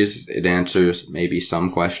series. It answers maybe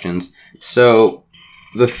some questions. So,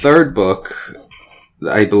 the third book,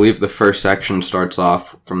 I believe the first section starts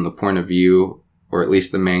off from the point of view, or at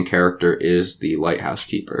least the main character is the lighthouse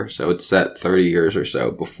keeper. So it's set 30 years or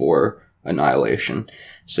so before Annihilation.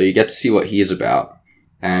 So you get to see what he's about.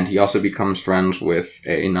 And he also becomes friends with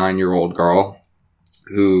a 9-year-old girl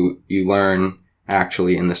who you learn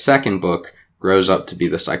actually in the second book grows up to be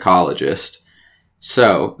the psychologist.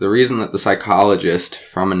 So the reason that the psychologist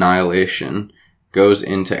from Annihilation goes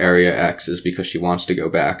into Area X is because she wants to go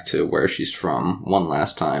back to where she's from one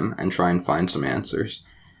last time and try and find some answers.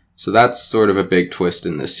 So that's sort of a big twist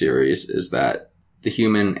in this series, is that the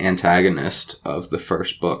human antagonist of the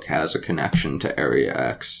first book has a connection to Area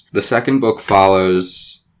X. The second book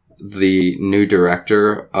follows the new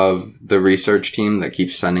director of the research team that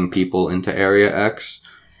keeps sending people into Area X.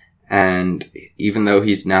 And even though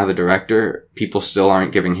he's now the director, people still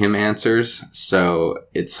aren't giving him answers. So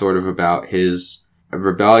it's sort of about his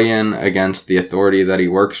rebellion against the authority that he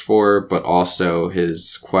works for, but also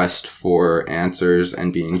his quest for answers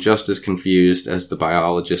and being just as confused as the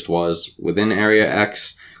biologist was within Area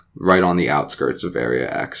X, right on the outskirts of Area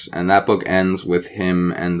X. And that book ends with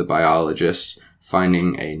him and the biologist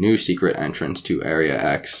finding a new secret entrance to Area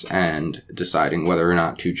X and deciding whether or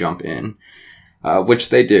not to jump in. Which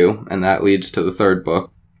they do, and that leads to the third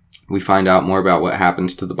book. We find out more about what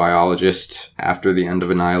happens to the biologist after the end of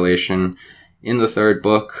Annihilation. In the third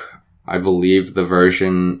book, I believe the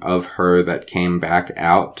version of her that came back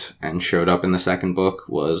out and showed up in the second book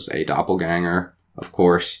was a doppelganger, of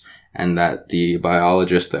course, and that the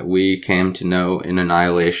biologist that we came to know in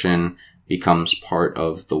Annihilation becomes part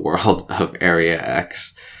of the world of Area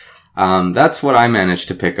X. That's what I managed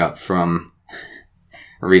to pick up from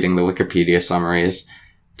reading the Wikipedia summaries.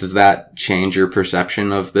 Does that change your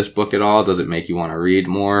perception of this book at all? Does it make you want to read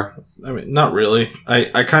more? I mean, not really.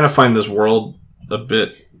 I kind of find this world a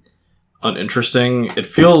bit uninteresting. It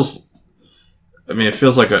feels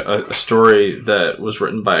like a story that was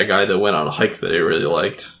written by a guy that went on a hike that I really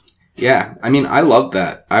liked. Yeah, I mean, I loved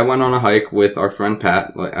that. I went on a hike with our friend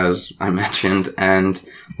Pat, as I mentioned, and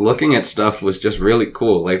looking at stuff was just really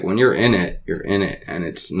cool. Like, when you're in it, and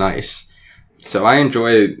it's nice. So I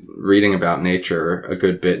enjoy reading about nature a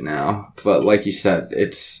good bit now. But like you said,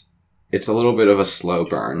 it's a little bit of a slow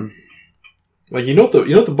burn. Like, you know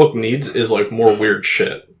what the book needs is, like, more weird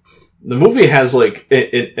shit. The movie has, like,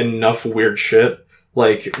 enough weird shit.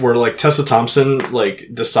 Like, where, like, Tessa Thompson, like,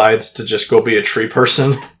 decides to just go be a tree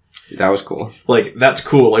person. That was cool. Like, that's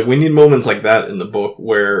cool. Like, we need moments like that in the book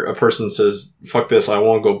where a person says, fuck this, I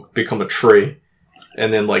want to go become a tree.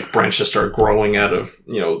 And then, like, branches start growing out of,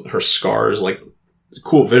 you know, her scars. Like, it's a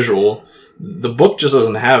cool visual. The book just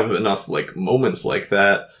doesn't have enough, like, moments like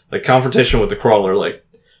that. Like, confrontation with the crawler, like,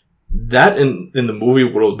 that in the movie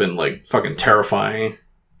would have been, like, fucking terrifying.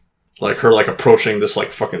 Like, her, like, approaching this, like,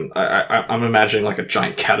 fucking... I'm imagining, like, a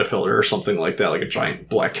giant caterpillar or something like that. Like, a giant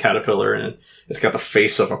black caterpillar, and it's got the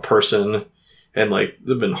face of a person. And, like,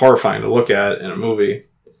 they've been horrifying to look at in a movie.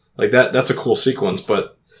 Like, that's a cool sequence,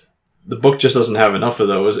 but the book just doesn't have enough of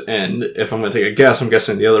those. And if I'm going to take a guess, I'm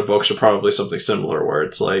guessing the other books are probably something similar, where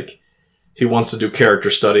it's, like, he wants to do character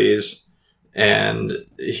studies, and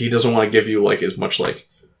he doesn't want to give you, like, as much, like,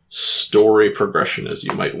 story progression as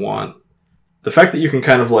you might want. The fact that you can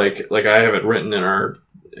kind of like I have it written in our,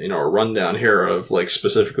 you know, our rundown here of, like,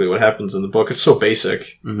 specifically what happens in the book. It's so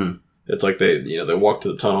basic. Mm-hmm. It's like they walk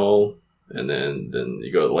to the tunnel, and then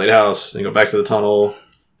you go to the lighthouse, and you go back to the tunnel,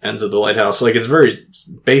 ends at the lighthouse. Like, it's very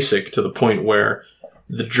basic to the point where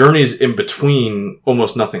the journeys in between,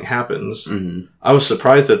 almost nothing happens. Mm-hmm. I was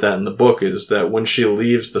surprised at that in the book, is that when she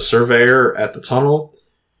leaves the surveyor at the tunnel,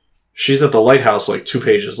 she's at the lighthouse, like, 2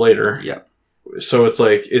 pages later. Yep. So it's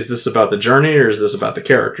like, is this about the journey, or is this about the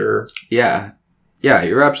character? Yeah. Yeah,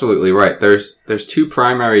 you're absolutely right. There's 2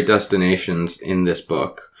 primary destinations in this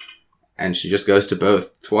book, and she just goes to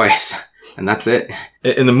both twice, and that's it.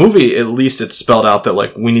 In the movie, at least it's spelled out that,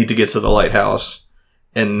 like, we need to get to the lighthouse,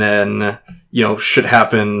 and then, you know, shit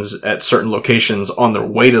happens at certain locations on their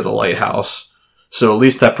way to the lighthouse. So at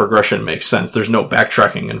least that progression makes sense. There's no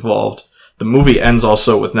backtracking involved. The movie ends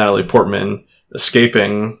also with Natalie Portman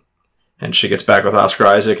escaping, and she gets back with Oscar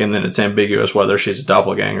Isaac, and then it's ambiguous whether she's a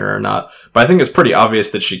doppelganger or not. But I think it's pretty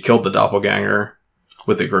obvious that she killed the doppelganger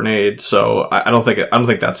with the grenade, so I don't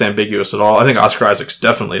think that's ambiguous at all. I think Oscar Isaac's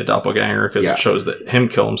definitely a doppelganger, because it shows that him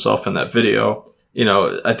kill himself in that video. You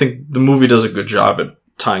know, I think the movie does a good job at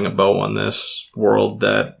tying a bow on this world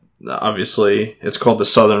that, obviously, it's called the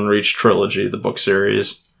Southern Reach Trilogy, the book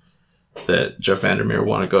series, that Jeff Vandermeer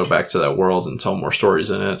want to go back to that world and tell more stories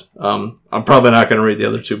in it. I'm probably not going to read the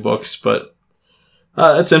other 2 books, but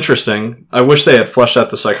it's interesting. I wish they had fleshed out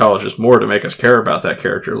the psychologist more to make us care about that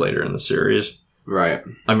character later in the series. Right.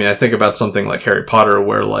 I mean, I think about something like Harry Potter,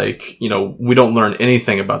 where, like, you know, we don't learn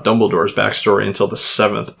anything about Dumbledore's backstory until the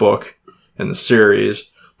 7th book in the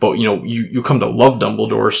series. But, you know, you come to love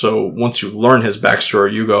Dumbledore, so once you learn his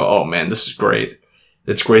backstory, you go, oh man, this is great.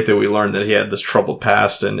 It's great that we learned that he had this troubled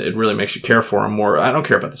past, and it really makes you care for him more. I don't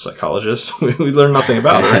care about the psychologist. We learn nothing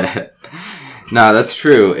about it. No, that's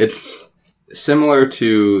true. It's similar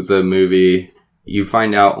to the movie. You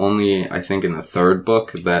find out only, I think, in the 3rd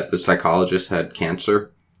book that the psychologist had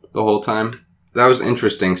cancer the whole time. That was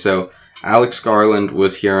interesting. So Alex Garland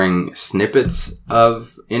was hearing snippets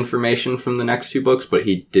of information from the next 2 books, but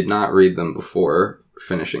he did not read them before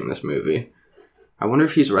finishing this movie. I wonder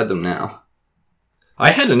if he's read them now. I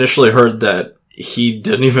had initially heard that he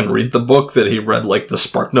didn't even read the book, that he read, like, the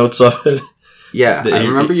spark notes of it. Yeah, I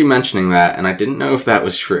remember you mentioning that, and I didn't know if that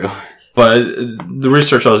was true. But the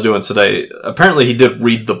research I was doing today, apparently he did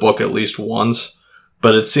read the book at least once,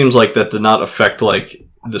 but it seems like that did not affect, like,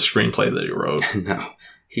 the screenplay that he wrote. No.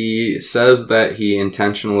 He says that he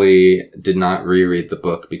intentionally did not reread the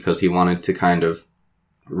book because he wanted to kind of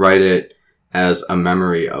write it as a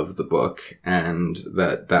memory of the book, and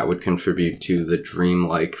that would contribute to the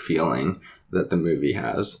dreamlike feeling that the movie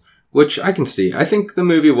has, which I can see. I think the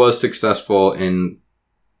movie was successful in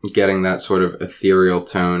getting that sort of ethereal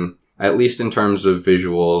tone, at least in terms of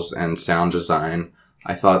visuals and sound design.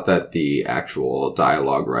 I thought that the actual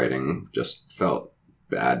dialogue writing just felt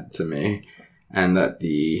bad to me, and that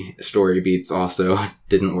the story beats also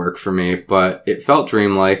didn't work for me, but it felt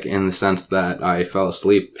dreamlike in the sense that I fell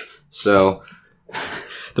asleep. So,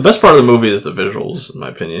 the best part of the movie is the visuals, in my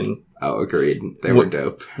opinion. Oh, agreed. They were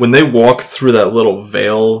dope. When they walk through that little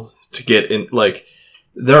veil to get in, like,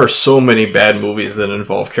 there are so many bad movies that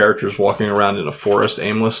involve characters walking around in a forest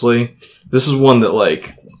aimlessly. This is one that,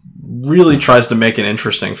 like, really tries to make an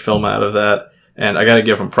interesting film out of that, and I gotta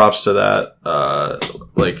give them props to that.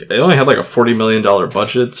 Like, it only had, like, a $40 million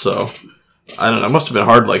budget, so I don't know, it must have been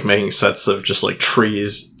hard, like, making sets of just, like,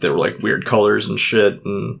 trees that were, like, weird colors and shit,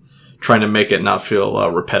 and trying to make it not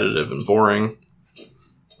feel repetitive and boring.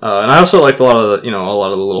 And I also liked a lot of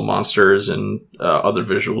the little monsters and other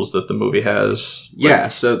visuals that the movie has. Yeah,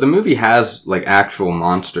 so the movie has, like, actual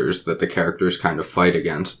monsters that the characters kind of fight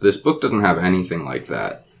against. This book doesn't have anything like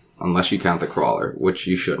that, unless you count the crawler, which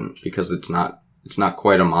you shouldn't, because it's not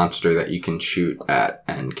quite a monster that you can shoot at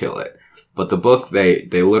and kill it. But the book, they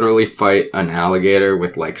literally fight an alligator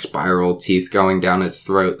with, like, spiral teeth going down its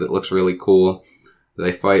throat that looks really cool.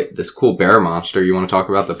 They fight this cool bear monster. You want to talk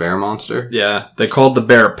about the bear monster? Yeah, they called the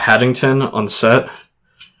bear Paddington on set.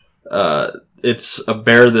 It's a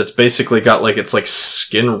bear that's basically got, like, its, like,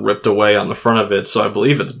 skin ripped away on the front of it, so I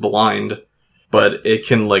believe it's blind. But it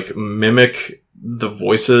can, like, mimic the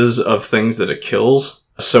voices of things that it kills.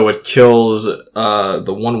 So it kills the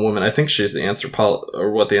one woman. I think she's the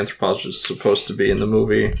what the anthropologist is supposed to be in the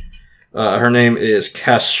movie. Her name is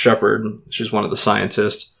Cass Shepard. She's one of the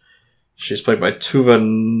scientists. She's played by Tuva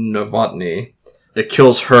Novotny. It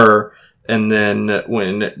kills her, and then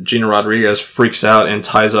when Gina Rodriguez freaks out and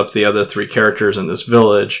ties up the other 3 characters in this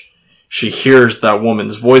village, she hears that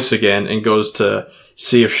woman's voice again and goes to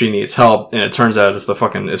see if she needs help, and it turns out it's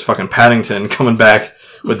fucking Paddington coming back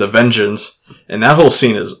with a vengeance. And that whole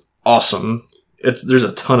scene is awesome. There's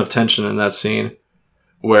a ton of tension in that scene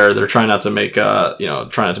where they're trying not to make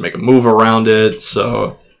a move around it.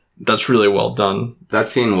 So that's really well done. That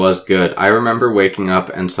scene was good. I remember waking up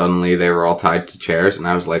and suddenly they were all tied to chairs and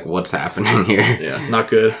I was like, what's happening here? Yeah, not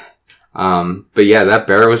good. But yeah, that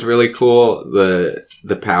bear was really cool.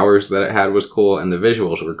 The powers that it had was cool, and the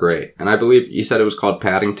visuals were great. And I believe you said it was called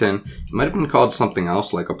Paddington. It might have been called something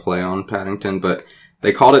else, like a play on Paddington, but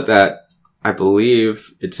they called it that. I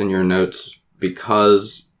believe it's in your notes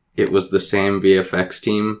because it was the same VFX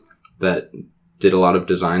team that did a lot of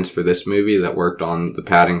designs for this movie that worked on the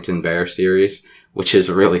Paddington Bear series, which is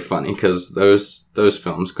really funny because those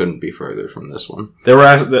films couldn't be further from this one. They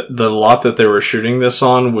were the lot that they were shooting this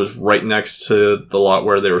on was right next to the lot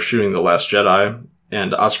where they were shooting The Last Jedi,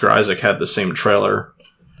 and Oscar Isaac had the same trailer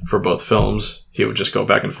for both films. He would just go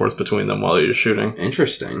back and forth between them while he was shooting.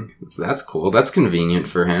 Interesting. That's cool. That's convenient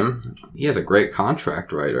for him. He has a great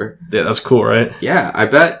contract writer. Yeah, that's cool, right? Yeah, I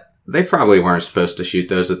bet they probably weren't supposed to shoot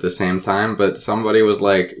those at the same time, but somebody was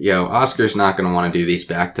like, yo, Oscar's not going to want to do these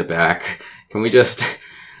back to back. Can we just...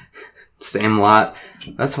 same lot?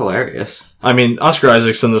 That's hilarious. I mean, Oscar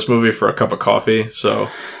Isaac's in this movie for a cup of coffee, so...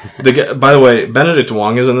 By the way, Benedict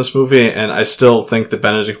Wong is in this movie, and I still think that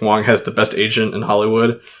Benedict Wong has the best agent in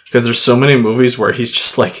Hollywood, because there's so many movies where he's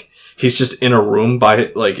just in a room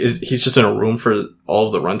he's just in a room for all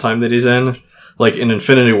of the runtime that he's in. Like, in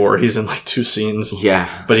Infinity War, he's in, like, 2 scenes.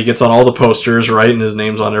 Yeah. But he gets on all the posters, right, and his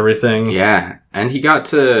name's on everything. Yeah, and he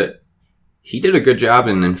did a good job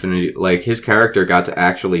in Infinity. Like, his character got to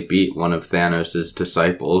actually beat one of Thanos'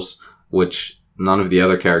 disciples, which none of the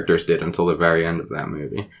other characters did until the very end of that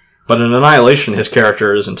movie. But in Annihilation, his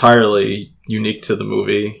character is entirely unique to the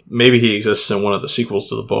movie. Maybe he exists in one of the sequels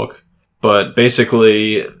to the book. But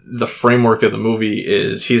basically, the framework of the movie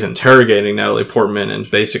is he's interrogating Natalie Portman,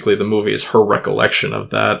 and basically the movie is her recollection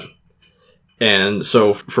of that. And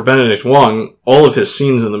so for Benedict Wong, all of his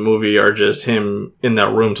scenes in the movie are just him in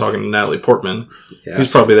that room talking to Natalie Portman. Yes.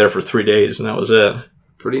 He's probably there for 3 days, and that was it.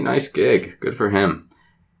 Pretty nice gig. Good for him.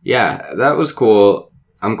 Yeah, that was cool.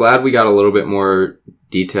 I'm glad we got a little bit more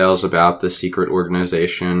details about the secret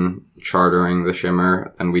organization chartering the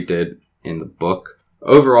Shimmer than we did in the book.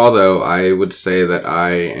 Overall, though, I would say that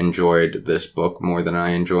I enjoyed this book more than I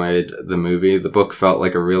enjoyed the movie. The book felt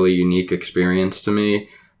like a really unique experience to me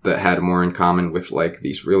that had more in common with, like,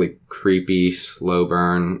 these really creepy, slow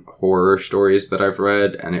burn horror stories that I've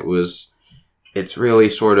read, and it's really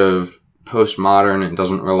sort of postmodern and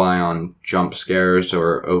doesn't rely on jump scares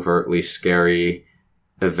or overtly scary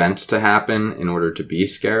events to happen in order to be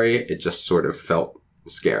scary. It just sort of felt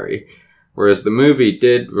scary. Whereas the movie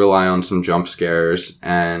did rely on some jump scares,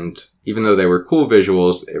 and even though they were cool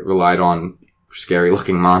visuals, it relied on scary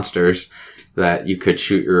looking monsters that you could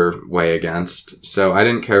shoot your way against. So I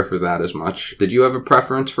didn't care for that as much. Did you have a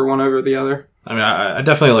preference for one over the other? I mean, I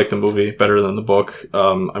definitely like the movie better than the book.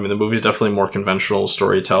 I mean, the movie's definitely more conventional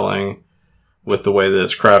storytelling with the way that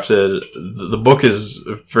it's crafted. The book is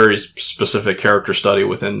a very specific character study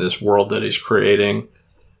within this world that he's creating,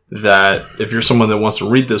 that if you're someone that wants to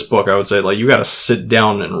read this book, I would say, like, you gotta sit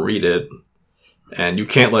down and read it. And you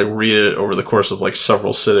can't, like, read it over the course of, like,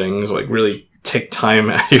 several sittings. Like, really take time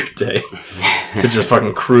out of your day to just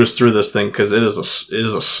fucking cruise through this thing, because it is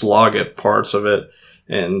a slog at parts of it.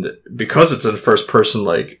 And because it's in first person,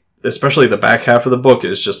 like, especially the back half of the book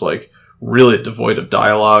is just, like, really devoid of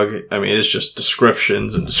dialogue. I mean, it's just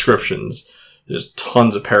descriptions and descriptions. There's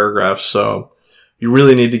tons of paragraphs, so you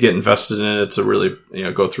really need to get invested in it to really,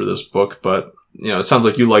 go through this book. But, it sounds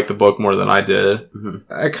like you like the book more than I did.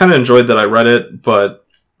 Mm-hmm. I kind of enjoyed that I read it, but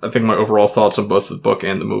I think my overall thoughts on both the book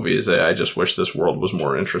and the movie is that I just wish this world was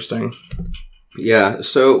more interesting. Yeah,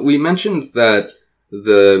 so we mentioned that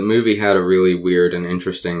the movie had a really weird and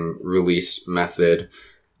interesting release method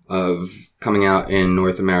of coming out in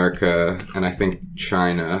North America and I think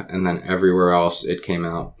China, and then everywhere else it came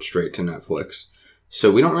out straight to Netflix. So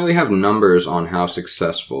we don't really have numbers on how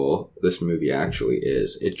successful this movie actually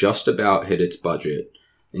is. It just about hit its budget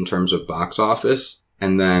in terms of box office,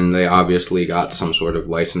 and then they obviously got some sort of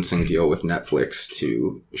licensing deal with Netflix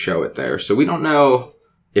to show it there. So we don't know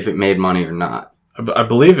if it made money or not. I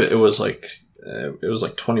believe it was like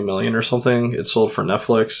 20 million or something. It sold for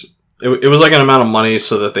Netflix. It was like an amount of money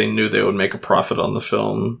so that they knew they would make a profit on the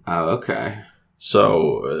film. Oh, okay.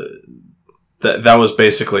 So that was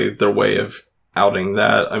basically their way of outing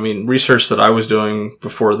that. I mean, research that I was doing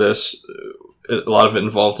before this, a lot of it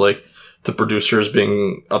involved like the producers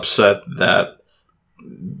being upset that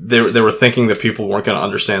they were thinking that people weren't going to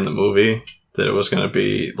understand the movie, that it was going to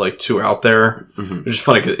be like too out there, which is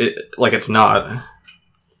funny because it's not.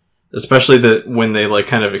 Especially that when they like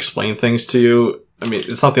kind of explain things to you. I mean,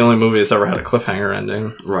 it's not the only movie that's ever had a cliffhanger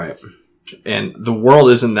ending. Right. And the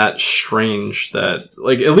world isn't that strange that,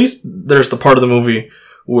 like, at least there's the part of the movie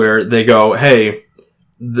where they go, hey,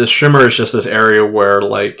 the shimmer is just this area where,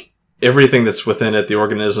 like, everything that's within it, the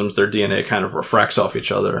organisms, their DNA kind of refracts off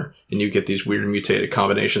each other, and you get these weird mutated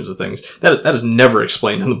combinations of things. That is never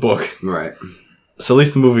explained in the book. Right. So at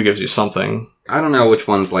least the movie gives you something. I don't know which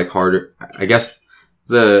one's, like, harder. I guess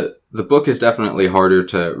the book is definitely harder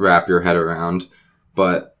to wrap your head around,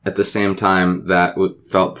 but at the same time, that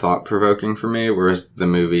felt thought-provoking for me, whereas the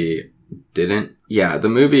movie didn't. Yeah, the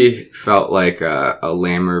movie felt like a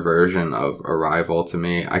lamer version of Arrival to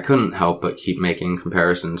me. I couldn't help but keep making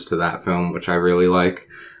comparisons to that film, which I really like.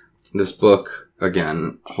 This book,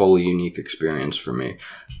 again, wholly unique experience for me.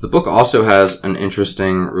 The book also has an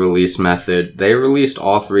interesting release method. They released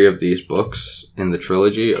all 3 of these books in the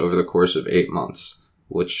trilogy over the course of 8 months,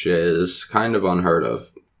 which is kind of unheard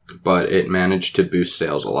of, but it managed to boost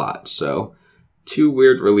sales a lot. So 2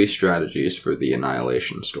 weird release strategies for the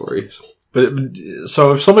Annihilation stories. But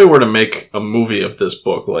so if somebody were to make a movie of this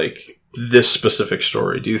book, like this specific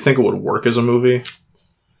story, do you think it would work as a movie?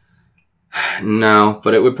 No,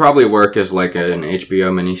 but it would probably work as like an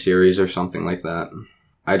HBO miniseries or something like that.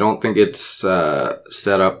 I don't think it's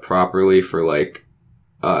set up properly for like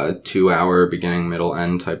a 2-hour beginning, middle,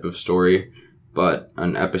 end type of story, but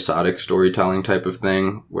an episodic storytelling type of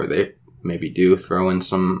thing where they maybe do throw in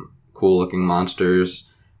some cool looking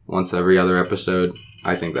monsters once every other episode.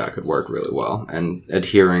 I think that could work really well. And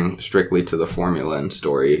adhering strictly to the formula and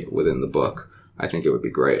story within the book, I think it would be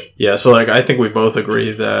great. Yeah, so like I think we both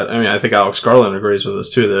agree that, I mean, I think Alex Garland agrees with us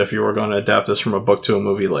too, that if you were going to adapt this from a book to a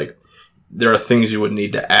movie, like there are things you would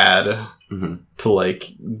need to add to like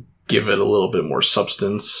give it a little bit more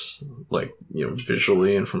substance, like,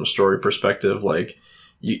 visually and from a story perspective. Like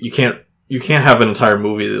you can't have an entire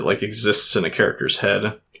movie that like exists in a character's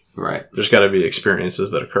head. Right. There's got to be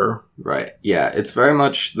experiences that occur. Right. Yeah, it's very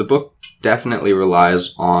much, the book definitely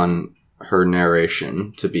relies on her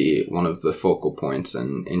narration to be one of the focal points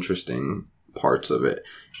and interesting parts of it.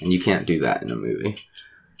 And you can't do that in a movie.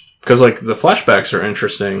 Because, like, the flashbacks are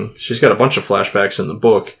interesting. She's got a bunch of flashbacks in the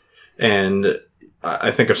book. And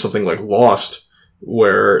I think of something like Lost,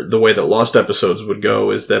 where the way that Lost episodes would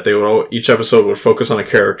go is that each episode would focus on a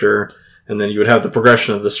character, and then you would have the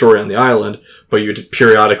progression of the story on the island, but you'd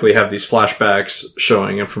periodically have these flashbacks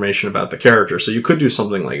showing information about the character. So you could do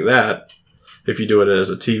something like that if you do it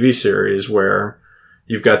as a TV series where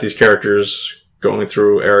you've got these characters going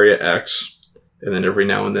through Area X, and then every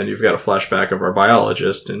now and then you've got a flashback of our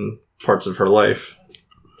biologist and parts of her life.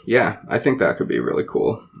 Yeah, I think that could be really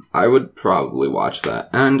cool. I would probably watch that.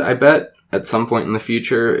 And I bet at some point in the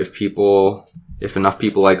future, if enough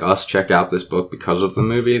people like us check out this book because of the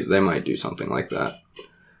movie, they might do something like that.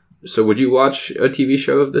 So would you watch a TV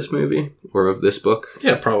show of this movie? Or of this book?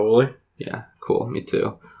 Yeah, probably. Yeah, cool. Me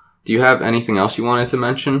too. Do you have anything else you wanted to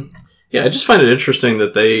mention? Yeah, I just find it interesting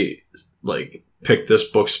that they, like, picked this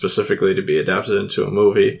book specifically to be adapted into a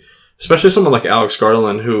movie. Especially someone like Alex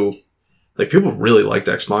Garland, who, like, people really liked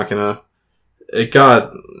Ex Machina.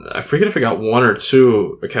 I forget if it got 1 or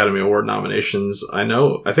 2 Academy Award nominations. I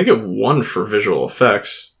think it won for visual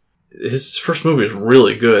effects. His first movie is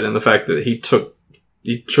really good, and the fact that he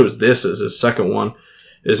chose this as his second one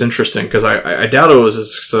is interesting, because I doubt it was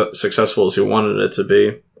as successful as he wanted it to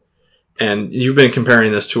be. And you've been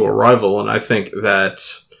comparing this to Arrival, and I think that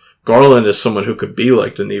Garland is someone who could be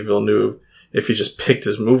like Denis Villeneuve if he just picked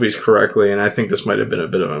his movies correctly, and I think this might have been a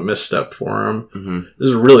bit of a misstep for him. Mm-hmm. This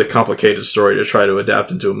is a really complicated story to try to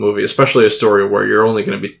adapt into a movie, especially a story where you're only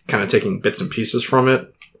going to be kind of taking bits and pieces from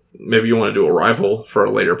it. Maybe you want to do Arrival for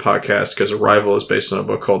a later podcast, because Arrival is based on a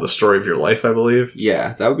book called The Story of Your Life, I believe.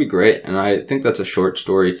 Yeah, that would be great, and I think that's a short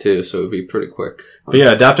story too, so it would be pretty quick. But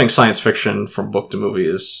yeah, adapting science fiction from book to movie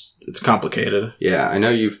it's complicated. Yeah, I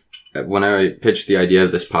know when I pitched the idea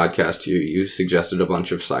of this podcast, you suggested a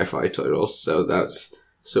bunch of sci-fi titles, so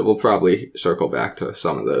we'll probably circle back to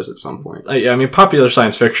some of those at some point. Yeah, I mean, popular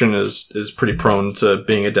science fiction is pretty prone to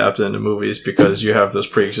being adapted into movies because you have this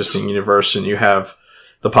pre-existing universe and you have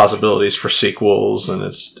the possibilities for sequels, and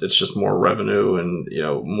it's just more revenue and,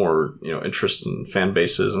 more, interest in fan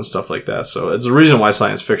bases and stuff like that. So it's a reason why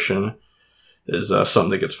science fiction is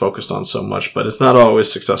something that gets focused on so much, but it's not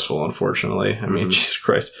always successful, unfortunately. I mean, Jesus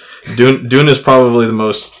Christ. Dune is probably the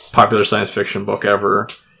most popular science fiction book ever.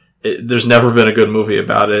 There's never been a good movie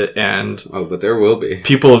about it, and but there will be.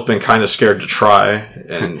 People have been kind of scared to try,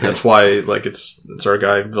 and that's why, it's our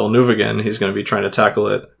guy Villeneuve again. He's going to be trying to tackle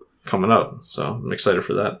it coming up, so I'm excited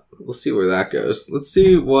for that. We'll see where that goes. Let's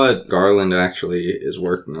see what Garland actually is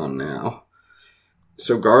working on now.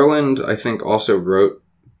 So Garland, I think, also wrote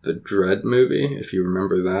the Dredd movie, if you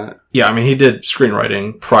remember that. Yeah, I mean, he did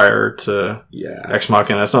screenwriting prior to Ex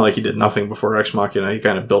Machina. It's not like he did nothing before Ex Machina. He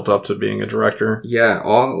kind of built up to being a director. Yeah,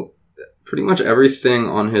 pretty much everything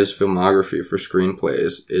on his filmography for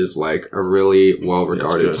screenplays is like a really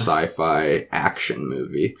well-regarded sci-fi action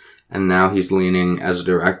movie. And now he's leaning as a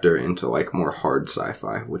director into like more hard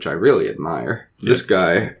sci-fi, which I really admire. Yeah. This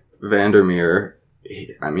guy, Vandermeer,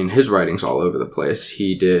 his writing's all over the place.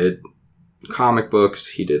 He did comic books,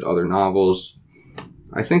 he did other novels.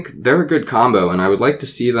 I think they're a good combo, and I would like to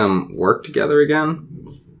see them work together again.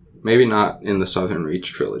 Maybe not in the Southern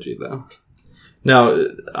Reach trilogy, though. Now,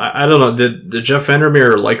 I don't know, did Jeff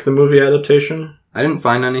Vandermeer like the movie adaptation? I didn't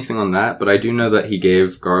find anything on that, but I do know that he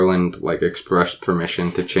gave Garland, expressed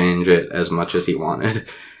permission to change it as much as he wanted,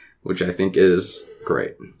 which I think is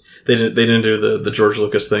great. They didn't do the George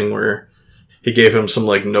Lucas thing where he gave him some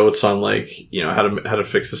notes on how to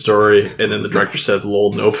fix the story, and then the director said,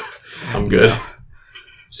 "Lol, nope, I'm good." No.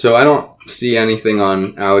 So I don't see anything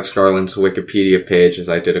on Alex Garland's Wikipedia page, as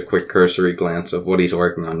I did a quick cursory glance of what he's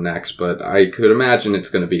working on next, but I could imagine it's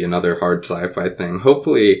going to be another hard sci-fi thing.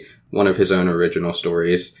 Hopefully one of his own original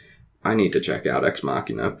stories. I need to check out Ex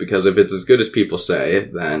Machina, because if it's as good as people say,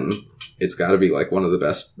 then it's got to be one of the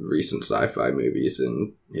best recent sci-fi movies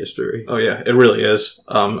in history. Oh yeah, it really is.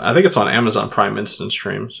 I think it's on Amazon Prime Instant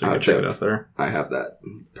Stream, so you can check it out there. I have that.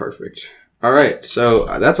 Perfect. All right, so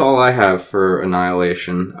that's all I have for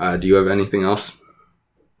Annihilation. Do you have anything else?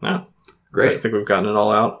 No. Great. I think we've gotten it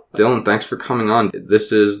all out. Dylan, thanks for coming on.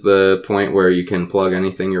 This is the point where you can plug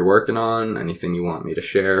anything you're working on, anything you want me to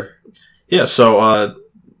share. Yeah, so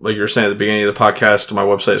like you were saying at the beginning of the podcast, my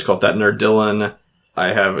website is called That Nerd Dylan.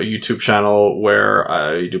 I have a YouTube channel where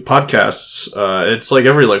I do podcasts. It's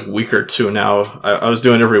every week or two now. I was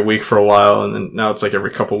doing every week for a while, and then now it's every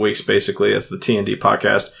couple weeks, basically. It's the T&D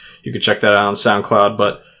podcast. You can check that out on SoundCloud,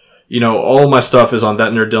 but all my stuff is on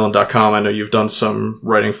thatnerddylan.com. I know you've done some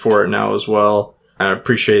writing for it now as well. I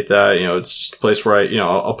appreciate that. It's just a place where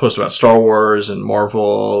I'll post about Star Wars and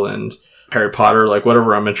Marvel and Harry Potter,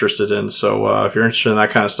 whatever I'm interested in. So, if you're interested in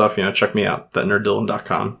that kind of stuff, check me out,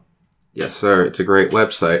 thatnerddylan.com. Yes, sir. It's a great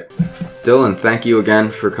website. Dylan, thank you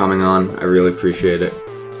again for coming on. I really appreciate it.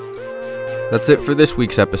 That's it for this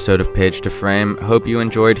week's episode of Page to Frame. Hope you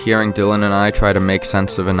enjoyed hearing Dylan and I try to make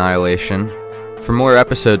sense of Annihilation. For more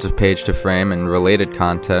episodes of Page to Frame and related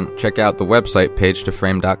content, check out the website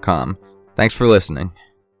pagetoframe.com. Thanks for listening.